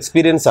അവരുടെ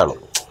എക്സ്പീരിയൻസ് ആണ്.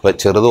 ഇപ്പോൾ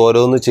ചെറുത്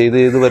ഓരോന്ന്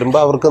ചെയ്ത്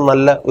വരുമ്പോൾ അവർക്ക്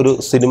നല്ല ഒരു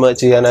സിനിമ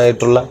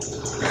ചെയ്യാനായിട്ടുള്ള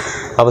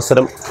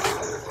അവസരം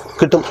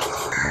കിട്ടും.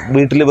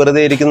 വീട്ടിൽ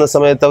വെറുതെ ഇരിക്കുന്ന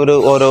സമയത്ത് അവർ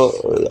ഓരോ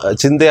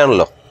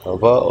ചിന്തയാണല്ലോ,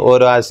 അപ്പോൾ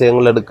ഓരോ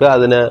ആശയങ്ങളെടുക്കുക,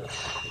 അതിനെ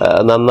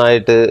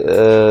നന്നായിട്ട്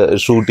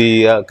ഷൂട്ട്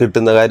ചെയ്യുക.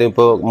 കിട്ടുന്ന കാര്യം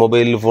ഇപ്പോൾ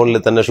മൊബൈലിൽ ഫോണിൽ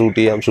തന്നെ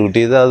ഷൂട്ട്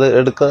ചെയ്ത് അത്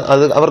എടുക്കുക.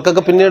 അത്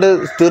അവർക്കൊക്കെ പിന്നീട്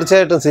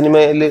തീർച്ചയായിട്ടും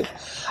സിനിമയിൽ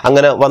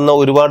അങ്ങനെ വന്ന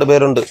ഒരുപാട്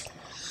പേരുണ്ട്.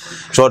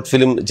 ഷോർട്ട്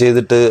ഫിലിം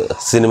ചെയ്തിട്ട്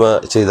സിനിമ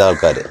ചെയ്ത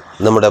ആൾക്കാർ.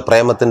 നമ്മുടെ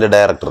പ്രേമത്തിൻ്റെ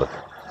ഡയറക്ടർ,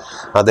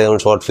 അദ്ദേഹം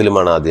ഷോർട്ട്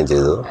ഫിലിമാണ് ആദ്യം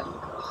ചെയ്തത്,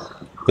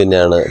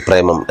 പിന്നെയാണ്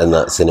പ്രേമം എന്ന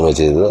സിനിമ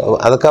ചെയ്തത്.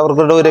 അതൊക്കെ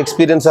അവരുടെ ഒരു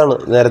എക്സ്പീരിയൻസ് ആണ്.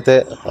 നേരത്തെ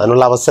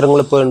അതിനുള്ള അവസരങ്ങൾ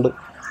ഇപ്പോൾ ഉണ്ട്.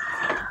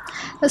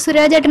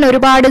 സുരാജ് ഏട്ടൻ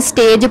ഒരുപാട്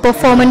സ്റ്റേജ്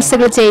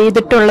പെർഫോമൻസുകൾ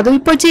ചെയ്തിട്ടുള്ളതും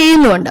ഇപ്പോൾ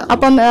ചെയ്യുന്നുമുണ്ട്.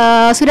 അപ്പം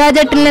സുരാജ്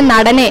ഏട്ടനിലെ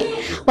നടനെ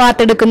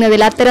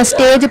വാർത്തെടുക്കുന്നതിൽ അത്തരം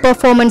സ്റ്റേജ്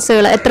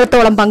പെർഫോമൻസുകൾ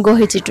എത്രത്തോളം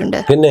പങ്കുവഹിച്ചിട്ടുണ്ട്?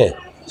 പിന്നെ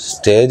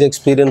സ്റ്റേജ്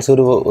എക്സ്പീരിയൻസ്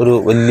ഒരു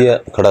വലിയ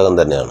ഘടകം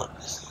തന്നെയാണ്.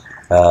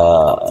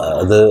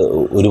 അത്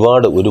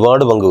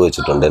ഒരുപാട്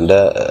പങ്കുവച്ചിട്ടുണ്ട്.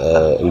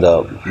 എൻ്റെ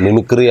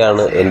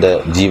മിമിക്രിയാണ് എൻ്റെ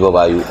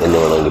ജീവവായു എന്ന്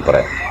വേണമെങ്കിൽ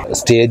പറയാം.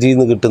 സ്റ്റേജിൽ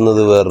നിന്ന് കിട്ടുന്നത്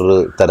വേറൊരു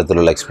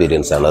തരത്തിലുള്ള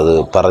എക്സ്പീരിയൻസ് ആണ്. അത്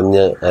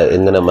പറഞ്ഞ്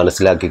എങ്ങനെ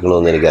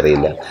മനസ്സിലാക്കിക്കണമെന്ന്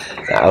എനിക്കറിയില്ല.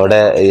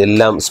 അവിടെ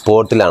എല്ലാം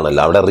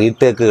സ്പോട്ടിലാണല്ലോ, അവിടെ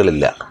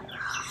റീടേക്കുകളില്ല.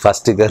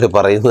 ഫസ്റ്റ് കയറി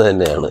പറയുന്നത്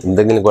തന്നെയാണ്.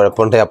 എന്തെങ്കിലും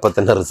കുഴപ്പമുണ്ടെങ്കിൽ അപ്പം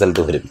തന്നെ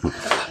റിസൾട്ട് വരും.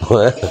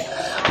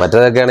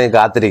 മറ്റേതൊക്കെ ആണെങ്കിൽ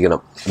കാത്തിരിക്കണം,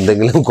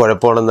 എന്തെങ്കിലും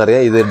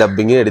കുഴപ്പമാണെന്നറിയാം. ഇത്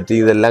ഡബ്ബിങ്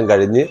എഡിറ്റിംഗ് ഇതെല്ലാം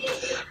കഴിഞ്ഞ്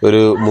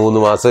ഒരു 3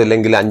 മാസം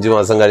അല്ലെങ്കിൽ 5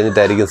 മാസം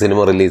കഴിഞ്ഞിട്ടായിരിക്കും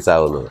സിനിമ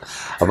റിലീസാവുന്നത്.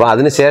 അപ്പോൾ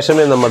അതിന്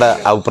ശേഷമേ നമ്മുടെ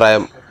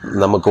അഭിപ്രായം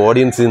നമുക്ക്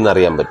ഓഡിയൻസിൽ നിന്ന്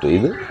അറിയാൻ പറ്റൂ.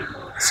 ഇത്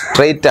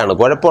സ്ട്രെയിറ്റ് ആണ്,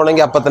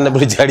 കുഴപ്പമാണെങ്കിൽ അപ്പം തന്നെ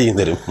പിടിച്ചടിയും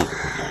തരും.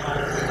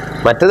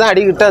 മറ്റേത്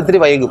അടി കിട്ടാൻ ഇത്തിരി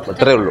വൈകും,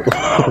 അത്രേ ഉള്ളൂ.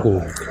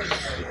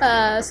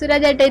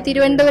 സുരാജേട്ടെ,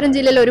 തിരുവനന്തപുരം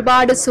ജില്ലയിൽ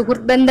ഒരുപാട്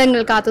സുഹൃത്ത്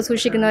ബന്ധങ്ങൾ കാത്തു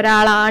സൂക്ഷിക്കുന്ന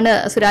ഒരാളാണ്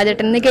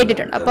സുരാജേട്ടൻ എന്ന്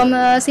കേട്ടിട്ടുണ്ട്. അപ്പം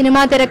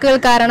സിനിമാ തിരക്കുകൾ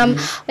കാരണം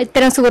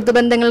ഇത്തരം സുഹൃത്ത്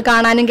ബന്ധങ്ങൾ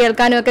കാണാനും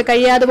കേൾക്കാനും ഒക്കെ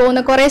കഴിയാതെ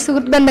പോകുന്ന കുറേ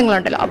സുഹൃത്ത്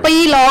ബന്ധങ്ങളുണ്ടല്ലോ. അപ്പൊ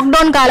ഈ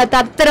ലോക്ക്ഡൌൺ കാലത്ത്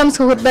അത്തരം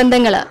സുഹൃത്ത്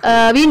ബന്ധങ്ങൾ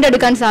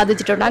വീണ്ടെടുക്കാൻ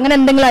സാധിച്ചിട്ടുണ്ട്? അങ്ങനെ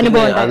എന്തെങ്കിലും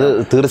അനുഭവം? അത്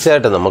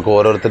തീർച്ചയായിട്ടും. നമുക്ക്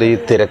ഓരോരുത്തർ ഈ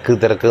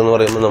തിരക്ക് എന്ന്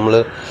പറയുമ്പോൾ നമ്മൾ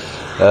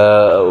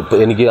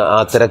എനിക്ക് ആ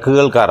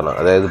തിരക്കുകൾ കാരണം,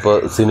 അതായത് ഇപ്പോൾ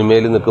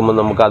സിനിമയിൽ നിൽക്കുമ്പോൾ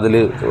നമുക്ക് അതിൽ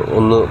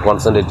ഒന്ന്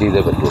കോൺസെൻട്രേറ്റ്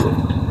ചെയ്തേ പറ്റുള്ളൂ.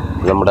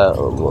 നമ്മുടെ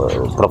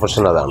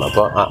പ്രൊഫഷൻ അതാണ്.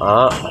 അപ്പോൾ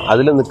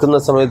അതിൽ നിൽക്കുന്ന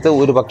സമയത്ത്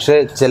ഒരു പക്ഷേ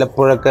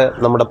ചിലപ്പോഴൊക്കെ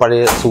നമ്മുടെ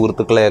പഴയ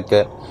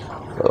സുഹൃത്തുക്കളെയൊക്കെ,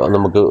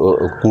 നമുക്ക്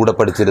കൂടെ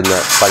പഠിച്ചിരുന്ന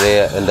പഴയ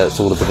എൻ്റെ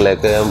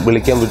സുഹൃത്തുക്കളെയൊക്കെ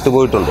വിളിക്കാൻ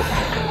വിട്ടുപോയിട്ടുണ്ട്.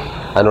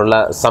 അതിനുള്ള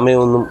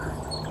സമയമൊന്നും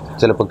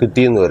ചിലപ്പോൾ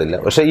കിട്ടിയെന്ന് വരില്ല.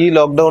 പക്ഷേ ഈ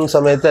ലോക്ക്ഡൗൺ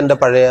സമയത്ത് എൻ്റെ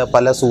പഴയ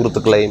പല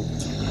സുഹൃത്തുക്കളെയും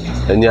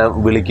ഞാൻ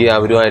വിളിക്കുക,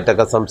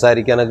 അവരുമായിട്ടൊക്കെ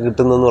സംസാരിക്കാനൊക്കെ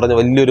കിട്ടുന്നതെന്ന് പറഞ്ഞാൽ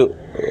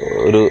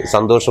വലിയൊരു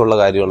സന്തോഷമുള്ള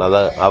കാര്യമാണ്.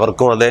 അത്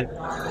അവർക്കും അതെ,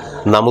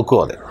 നമുക്കും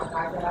അതെ,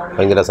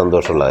 ഭയങ്കര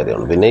സന്തോഷമുള്ള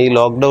കാര്യമാണ്. പിന്നെ ഈ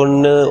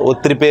ലോക്ക്ഡൗണിന്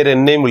ഒത്തിരി പേര്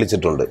എന്നെയും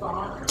വിളിച്ചിട്ടുണ്ട്.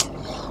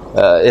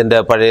 എൻ്റെ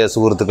പഴയ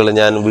സുഹൃത്തുക്കൾ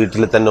ഞാൻ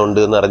വീട്ടിൽ തന്നെ ഉണ്ട്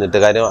എന്ന് അറിഞ്ഞിട്ട്.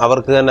 കാര്യം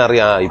അവർക്ക് തന്നെ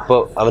അറിയാം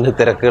ഇപ്പോൾ അവന്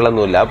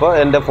തിരക്കുകളൊന്നുമില്ല. അപ്പോൾ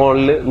എൻ്റെ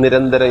ഫോണിൽ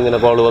നിരന്തരം ഇങ്ങനെ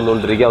കോൾ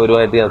വന്നുകൊണ്ടിരിക്കും,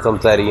 അവരുമായിട്ട് ഞാൻ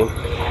സംസാരിക്കും.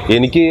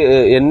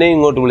 എന്നെ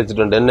ഇങ്ങോട്ട്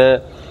വിളിച്ചിട്ടുണ്ട്. എന്നെ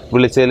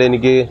വിളിച്ചതിൽ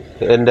എനിക്ക്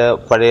എൻ്റെ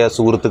പഴയ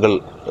സുഹൃത്തുക്കൾ,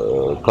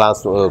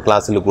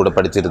 ക്ലാസ്സിൽ കൂടെ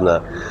പഠിച്ചിരുന്ന,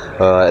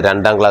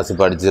 2ാം ക്ലാസ്സിൽ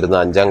പഠിച്ചിരുന്ന,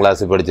 5ാം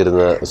ക്ലാസ്സിൽ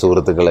പഠിച്ചിരുന്ന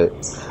സുഹൃത്തുക്കൾ,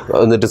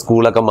 എന്നിട്ട്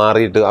സ്കൂളൊക്കെ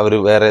മാറിയിട്ട് അവർ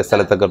വേറെ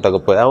സ്ഥലത്തൊക്കെ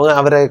പോയി,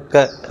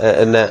 അവരെയൊക്കെ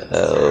എന്നെ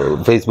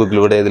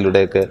ഫേസ്ബുക്കിലൂടെ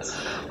ഇതിലൂടെയൊക്കെ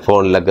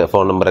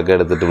ഫോൺ നമ്പറൊക്കെ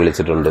എടുത്തിട്ട്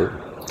വിളിച്ചിട്ടുണ്ട്.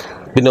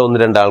 പിന്നെ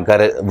 1-2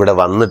 ആൾക്കാർ ഇവിടെ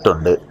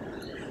വന്നിട്ടുണ്ട്.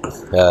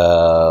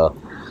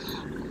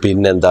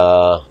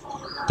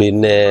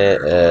 പിന്നെ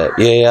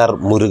AR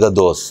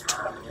മുരുകദോസ്,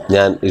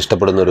 ഞാൻ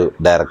ഇഷ്ടപ്പെടുന്നൊരു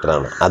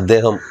ഡയറക്ടറാണ്.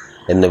 അദ്ദേഹം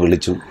എന്നെ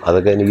വിളിച്ചു.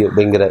 അതൊക്കെ എനിക്ക്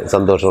ഭയങ്കര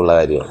സന്തോഷമുള്ള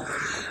കാര്യമാണ്.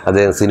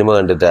 അദ്ദേഹം സിനിമ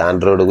കണ്ടിട്ട്,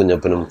 ആൻഡ്രോയിഡ്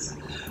കുഞ്ഞപ്പനും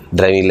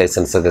ഡ്രൈവിംഗ്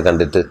ലൈസൻസൊക്കെ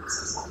കണ്ടിട്ട്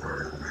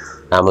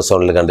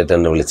ആമസോണിൽ കണ്ടിട്ട്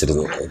എന്നെ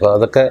വിളിച്ചിരുന്നു. അപ്പോൾ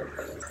അതൊക്കെ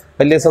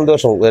വലിയ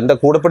സന്തോഷം. എൻ്റെ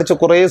കൂടെ പഠിച്ച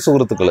കുറേ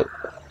സുഹൃത്തുക്കൾ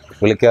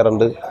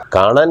വിളിക്കാറുണ്ട്.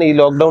 കാണാൻ ഈ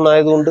ലോക്ക്ഡൗൺ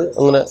ആയതുകൊണ്ട്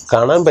അങ്ങനെ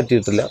കാണാൻ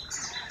പറ്റിയിട്ടില്ല.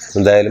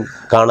 എന്തായാലും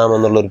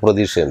കാണാമെന്നുള്ളൊരു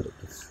പ്രതീക്ഷയുണ്ട്.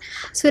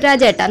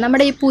 സുരാജേട്ടാ,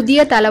 നമ്മുടെ ഈ പുതിയ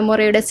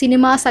തലമുറയുടെ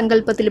സിനിമാ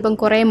സങ്കല്പത്തിൽ ഇപ്പം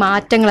കുറേ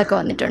മാറ്റങ്ങളൊക്കെ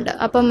വന്നിട്ടുണ്ട്.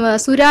 അപ്പം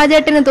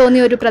സുരാജേട്ടന്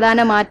തോന്നിയ ഒരു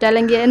പ്രധാന മാറ്റം,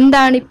 അല്ലെങ്കിൽ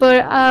എന്താണ് ഇപ്പോൾ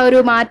ആ ഒരു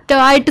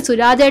മാറ്റമായിട്ട്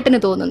സുരാജേട്ടന്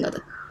തോന്നുന്നത്?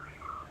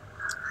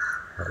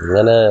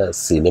 അങ്ങനെ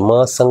സിനിമാ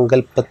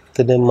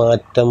സങ്കല്പത്തിന്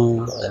മാറ്റം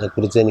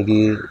അതിനെക്കുറിച്ച് എനിക്ക്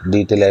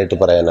ഡീറ്റെയിൽ ആയിട്ട്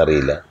പറയാൻ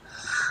അറിയില്ല.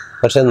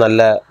 പക്ഷെ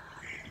നല്ല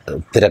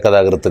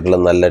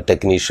തിരക്കഥാകൃത്തുക്കളും നല്ല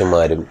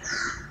ടെക്നീഷ്യന്മാരും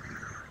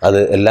അത്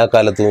എല്ലാ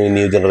കാലത്തും ഈ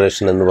ന്യൂ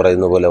ജനറേഷൻ എന്ന്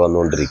പറയുന്ന പോലെ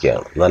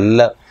വന്നുകൊണ്ടിരിക്കുകയാണ്. നല്ല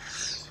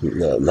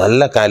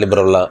നല്ല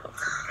കാലിബറുള്ള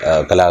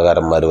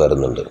കലാകാരന്മാർ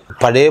വരുന്നുണ്ട്.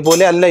 പഴയ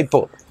പോലെ അല്ല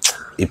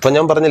ഇപ്പം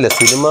ഞാൻ പറഞ്ഞില്ലേ,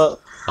 സിനിമ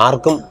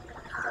ആർക്കും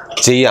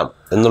ചെയ്യാം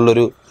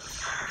എന്നുള്ളൊരു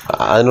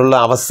അതിനുള്ള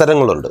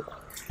അവസരങ്ങളുണ്ട്.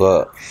 ഇപ്പോൾ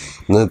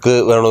നിങ്ങൾക്ക്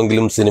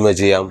വേണമെങ്കിലും സിനിമ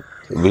ചെയ്യാം,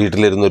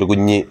 വീട്ടിലിരുന്നൊരു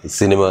കുഞ്ഞ്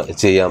സിനിമ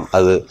ചെയ്യാം,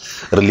 അത്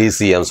റിലീസ്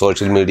ചെയ്യാം,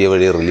 സോഷ്യൽ മീഡിയ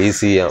വഴി റിലീസ്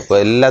ചെയ്യാം. അപ്പോൾ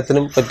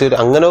എല്ലാത്തിനും പറ്റിയൊരു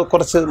അങ്ങനെ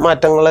കുറച്ച്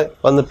മാറ്റങ്ങൾ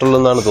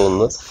വന്നിട്ടുള്ളതെന്നാണ്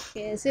തോന്നുന്നത്.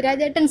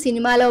 സുരാജേട്ടൻ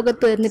സിനിമാ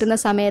ലോകത്ത് വന്നിരുന്ന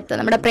സമയത്ത്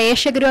നമ്മുടെ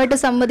പ്രേക്ഷകരുമായിട്ട്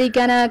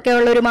സംവദിക്കാനൊക്കെ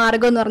ഉള്ള ഒരു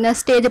മാർഗ്ഗം എന്ന് പറഞ്ഞാൽ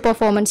സ്റ്റേജ്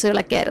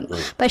പെർഫോമൻസുകളൊക്കെ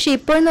ആയിരുന്നു. പക്ഷെ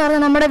ഇപ്പോഴെന്ന്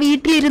പറഞ്ഞാൽ നമ്മുടെ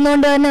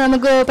വീട്ടിലിരുന്നുകൊണ്ട് തന്നെ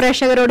നമുക്ക്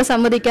പ്രേക്ഷകരോട്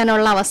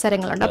സംവദിക്കാനുള്ള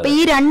അവസരങ്ങളുണ്ട്. അപ്പോൾ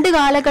ഈ രണ്ട്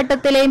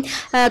കാലഘട്ടത്തിലെയും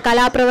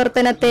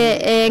കലാപ്രവർത്തനത്തെ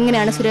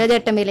എങ്ങനെയാണ്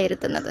സുരാജേട്ടൻ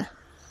വിലയിരുത്തുന്നത്?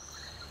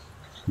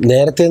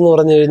 നേരത്തെ എന്ന്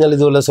പറഞ്ഞു കഴിഞ്ഞാൽ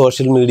ഇതുപോലെ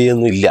സോഷ്യൽ മീഡിയ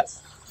ഒന്നും ഇല്ല.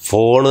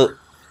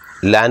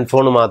 ലാൻഡ്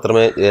ഫോൺ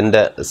മാത്രമേ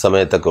എൻ്റെ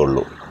സമയത്തൊക്കെ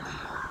ഉള്ളൂ.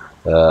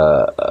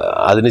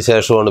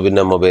 അതിനുശേഷമാണ്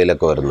പിന്നെ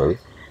മൊബൈലൊക്കെ വരുന്നത്.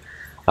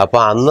 അപ്പോൾ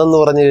അന്നെന്ന്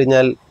പറഞ്ഞു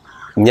കഴിഞ്ഞാൽ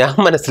ഞാൻ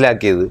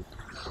മനസ്സിലാക്കിയത്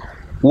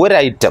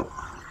ഒരൈറ്റം,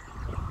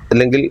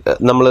 അല്ലെങ്കിൽ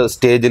നമ്മൾ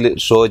സ്റ്റേജിൽ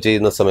ഷോ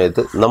ചെയ്യുന്ന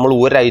സമയത്ത് നമ്മൾ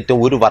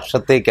ഒരൈറ്റം ഒരു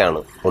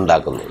വർഷത്തേക്കാണ്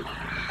ഉണ്ടാക്കുന്നത്.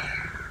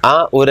 ആ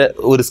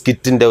ഒരു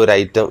സ്കിറ്റിൻ്റെ ഒരു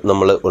ഐറ്റം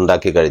നമ്മൾ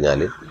ഉണ്ടാക്കി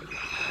കഴിഞ്ഞാൽ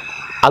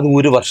അത്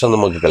ഒരു വർഷം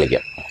നമുക്ക്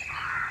കളിക്കാം.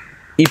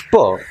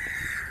 ഇപ്പോൾ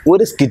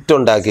ഒരു സ്കിറ്റ്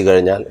ഉണ്ടാക്കി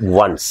കഴിഞ്ഞാൽ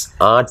വൺസ്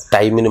ആ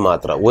ടൈമിന്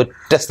മാത്രം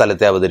ഒറ്റ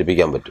സ്ഥലത്തെ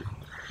അവതരിപ്പിക്കാൻ പറ്റും.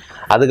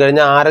 അത്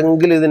കഴിഞ്ഞാൽ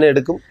ആരെങ്കിലും ഇതിനെ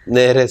എടുക്കും,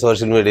 നേരെ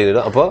സോഷ്യൽ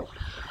മീഡിയയിലിടും. അപ്പോൾ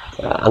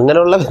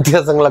അങ്ങനെയുള്ള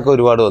വ്യത്യാസങ്ങളൊക്കെ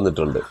ഒരുപാട്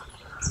വന്നിട്ടുണ്ട്.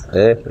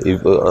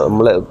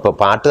 ഇപ്പോൾ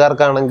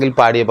പാട്ടുകാർക്കാണെങ്കിൽ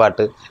പാടിയ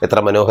പാട്ട് എത്ര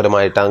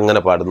മനോഹരമായിട്ട്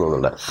അങ്ങനെ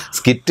പാടുന്നുണ്ട്.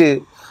 സ്കിറ്റ്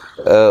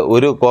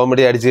ഒരു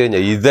കോമഡി അടിച്ചു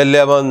കഴിഞ്ഞാൽ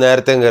ഇതെല്ലാം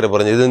നേരത്തെ കയറി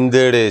പറഞ്ഞു,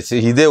 ഇതെന്തേടെ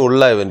ഇതേ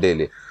ഉള്ള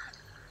ഇവൻ്റെ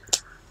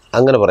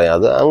അങ്ങനെ പറയാം.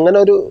 അത് അങ്ങനെ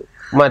ഒരു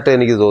മാറ്റം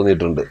എനിക്ക്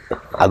തോന്നിയിട്ടുണ്ട്.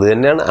 അത്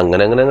തന്നെയാണ്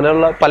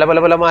അങ്ങനെയുള്ള പല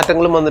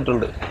മാറ്റങ്ങളും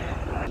വന്നിട്ടുണ്ട്.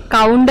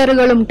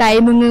 കൗണ്ടറുകളും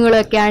ടൈമിങ്ങുകളും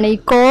ഒക്കെയാണ് ഈ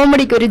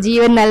കോമഡിക്ക് ഒരു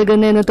ജീവൻ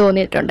നൽകുന്നതെന്ന്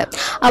തോന്നിയിട്ടുണ്ട്.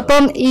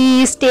 അപ്പം ഈ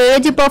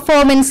സ്റ്റേജ്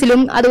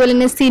പെർഫോമൻസിലും അതുപോലെ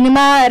തന്നെ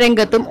സിനിമാ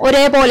രംഗത്തും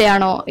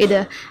ഒരേപോലെയാണോ ഇത്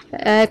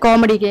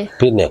കോമഡിക്ക്?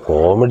 പിന്നെ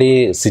കോമഡി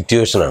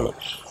സിറ്റുവേഷനാണ്,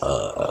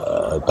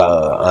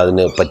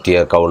 അതിന്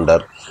പറ്റിയ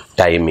കൗണ്ടർ,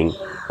 ടൈമിങ്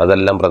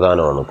അതെല്ലാം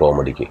പ്രധാനമാണ്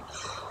കോമഡിക്ക്.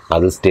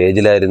 അത്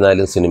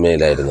സ്റ്റേജിലായിരുന്നാലും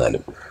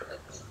സിനിമയിലായിരുന്നാലും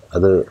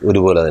അത്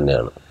ഒരുപോലെ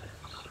തന്നെയാണ്.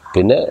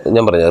 പിന്നെ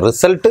ഞാൻ പറഞ്ഞ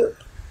റിസൾട്ട്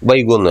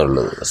വൈകുമെന്നേ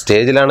ഉള്ളൂ.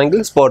 സ്റ്റേജിലാണെങ്കിൽ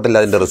സ്പോട്ടിൽ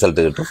അതിൻ്റെ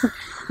റിസൾട്ട് കിട്ടും,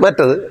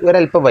 മറ്റത്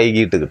ഒരല്പം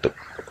വൈകിട്ട് കിട്ടും.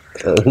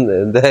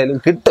 എന്തായാലും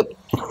കിട്ടും.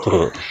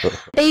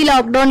 ഈ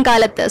ലോക്ക്ഡൌൺ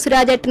കാലത്ത്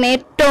സുരാജേട്ടന്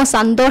ഏറ്റവും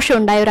സന്തോഷം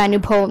ഉണ്ടായ ഒരു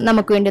അനുഭവം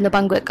നമുക്ക് വേണ്ടി ഒന്ന്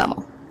പങ്കുവെക്കാമോ?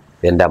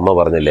 എൻ്റെ അമ്മ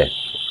പറഞ്ഞില്ലേ,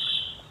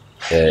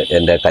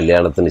 എൻ്റെ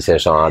കല്യാണത്തിന്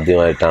ശേഷം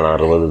ആദ്യമായിട്ടാണ്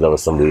 60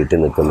 ദിവസം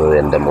വീട്ടിൽ നിൽക്കുന്നത്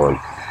എൻ്റെ മോൻ.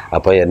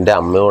 അപ്പോൾ എൻ്റെ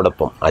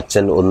അമ്മയോടൊപ്പം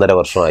അച്ഛൻ 1.5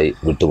 വർഷമായി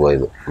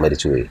വിട്ടുപോയത്,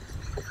 മരിച്ചുപോയി.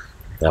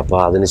 അപ്പോൾ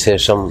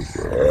അതിനുശേഷം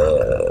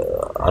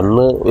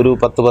അന്ന് ഒരു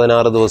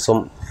 10-16 ദിവസം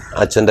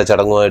അച്ഛൻ്റെ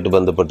ചടങ്ങുമായിട്ട്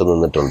ബന്ധപ്പെട്ട്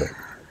നിന്നിട്ടുണ്ട്.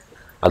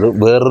 അത്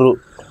വേറൊരു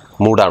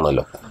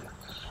മൂഡാണല്ലോ.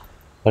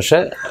 പക്ഷേ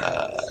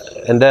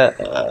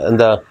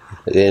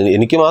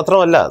എനിക്ക്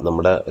മാത്രമല്ല,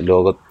 നമ്മുടെ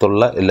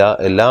ലോകത്തുള്ള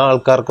എല്ലാ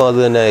ആൾക്കാർക്കും അത്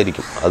തന്നെ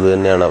ആയിരിക്കും. അത്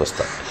തന്നെയാണ്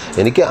അവസ്ഥ.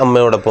 എനിക്ക്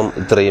അമ്മയോടൊപ്പം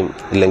ഇത്രയും,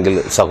 ഇല്ലെങ്കിൽ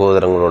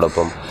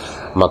സഹോദരങ്ങളോടൊപ്പം,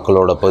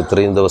 മക്കളോടൊപ്പം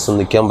ഇത്രയും ദിവസം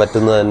നിൽക്കാൻ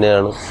പറ്റുന്നത്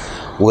തന്നെയാണ്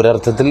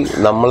ഒരർത്ഥത്തിൽ.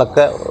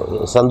 നമ്മളൊക്കെ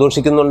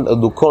സന്തോഷിക്കുന്നുണ്ട്,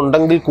 ദുഃഖം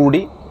ഉണ്ടെങ്കിൽ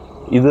കൂടി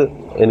ഇത്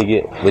എനിക്ക്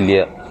വലിയ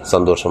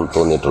സന്തോഷം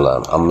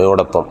തോന്നിയിട്ടുള്ളതാണ്.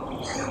 അമ്മയോടൊപ്പം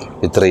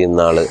ഇത്രയും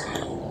നാൾ,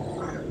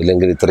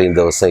 ഇല്ലെങ്കിൽ ഇത്രയും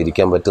ദിവസം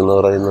ഇരിക്കാൻ പറ്റുമെന്ന്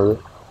പറയുന്നത്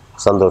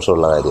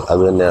സന്തോഷമുള്ള കാര്യം.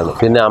 അത് തന്നെയാണ്.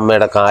 പിന്നെ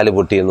അമ്മയുടെ കാല്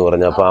പൊട്ടിയെന്ന്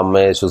പറഞ്ഞു, അപ്പോൾ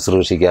അമ്മയെ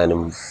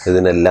ശുശ്രൂഷിക്കാനും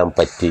ഇതിനെല്ലാം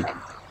പറ്റി.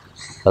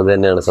 അത്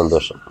തന്നെയാണ്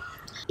സന്തോഷം.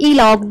 ഈ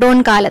ലോക്ക്ഡൌൺ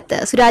കാലത്ത്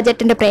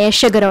സുരാജേട്ടൻ്റെ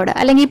പ്രേക്ഷകരോട്,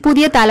 അല്ലെങ്കിൽ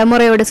പുതിയ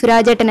തലമുറയോട്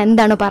സുരാജേട്ടൻ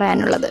എന്താണ്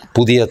പറയാനുള്ളത്?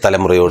 പുതിയ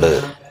തലമുറയോട്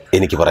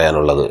എനിക്ക്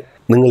പറയാനുള്ളത്,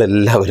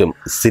 നിങ്ങളെല്ലാവരും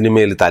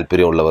സിനിമയിൽ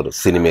താല്പര്യമുള്ളവർ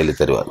സിനിമയിൽ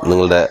തരുക.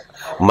 നിങ്ങളുടെ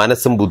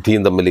മനസ്സും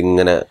ബുദ്ധിയും തമ്മിൽ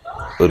ഇങ്ങനെ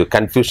ഒരു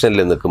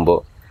കൺഫ്യൂഷനിൽ നിൽക്കുമ്പോൾ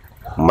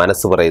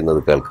മനസ്സ് പറയുന്നത്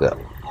കേൾക്കുക.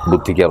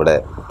 ബുദ്ധിക്ക് അവിടെ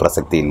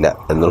പ്രസക്തി ഇല്ല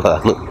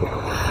എന്നുള്ളതാണ്.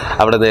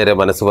 അവിടെ നേരെ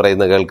മനസ്സ്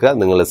പറയുന്നത് കേൾക്കുക.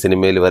 നിങ്ങൾ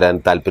സിനിമയിൽ വരാൻ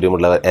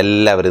താല്പര്യമുള്ളവർ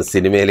എല്ലാവരും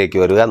സിനിമയിലേക്ക്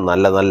വരിക.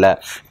 നല്ല നല്ല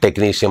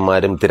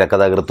ടെക്നീഷ്യന്മാരും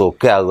തിരക്കഥാകൃത്തും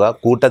ഒക്കെ ആകുക.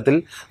 കൂട്ടത്തിൽ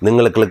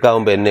നിങ്ങൾ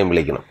ക്ലിക്കാവുമ്പോൾ എന്നെയും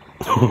വിളിക്കണം.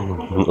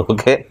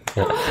 ഓക്കെ,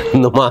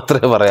 എന്ന്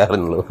മാത്രമേ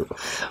പറയാറുള്ളൂ.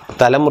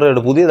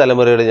 പുതിയ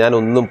തലമുറയോട് ഞാൻ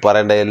ഒന്നും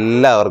പറയേണ്ട,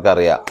 എല്ലാവർക്കും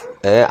അറിയാം.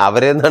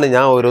 അവരെന്നാണ്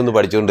ഞാൻ ഓരോന്ന്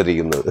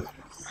പഠിച്ചുകൊണ്ടിരിക്കുന്നത്.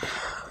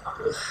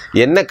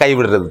 എന്നെ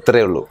കൈവിടരുത്,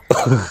 ഇത്രയേ ഉള്ളൂ.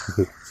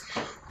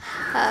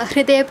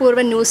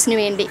 ഹൃദയപൂർവ്വം ന്യൂസിന്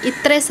വേണ്ടി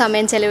ഇത്രയും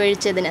സമയം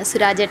ചെലവഴിച്ചതിന്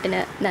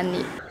സുരാജേട്ടന്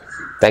നന്ദി.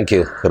 Thank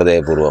you.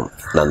 ഹൃദയപൂർവ്വം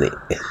നന്ദി.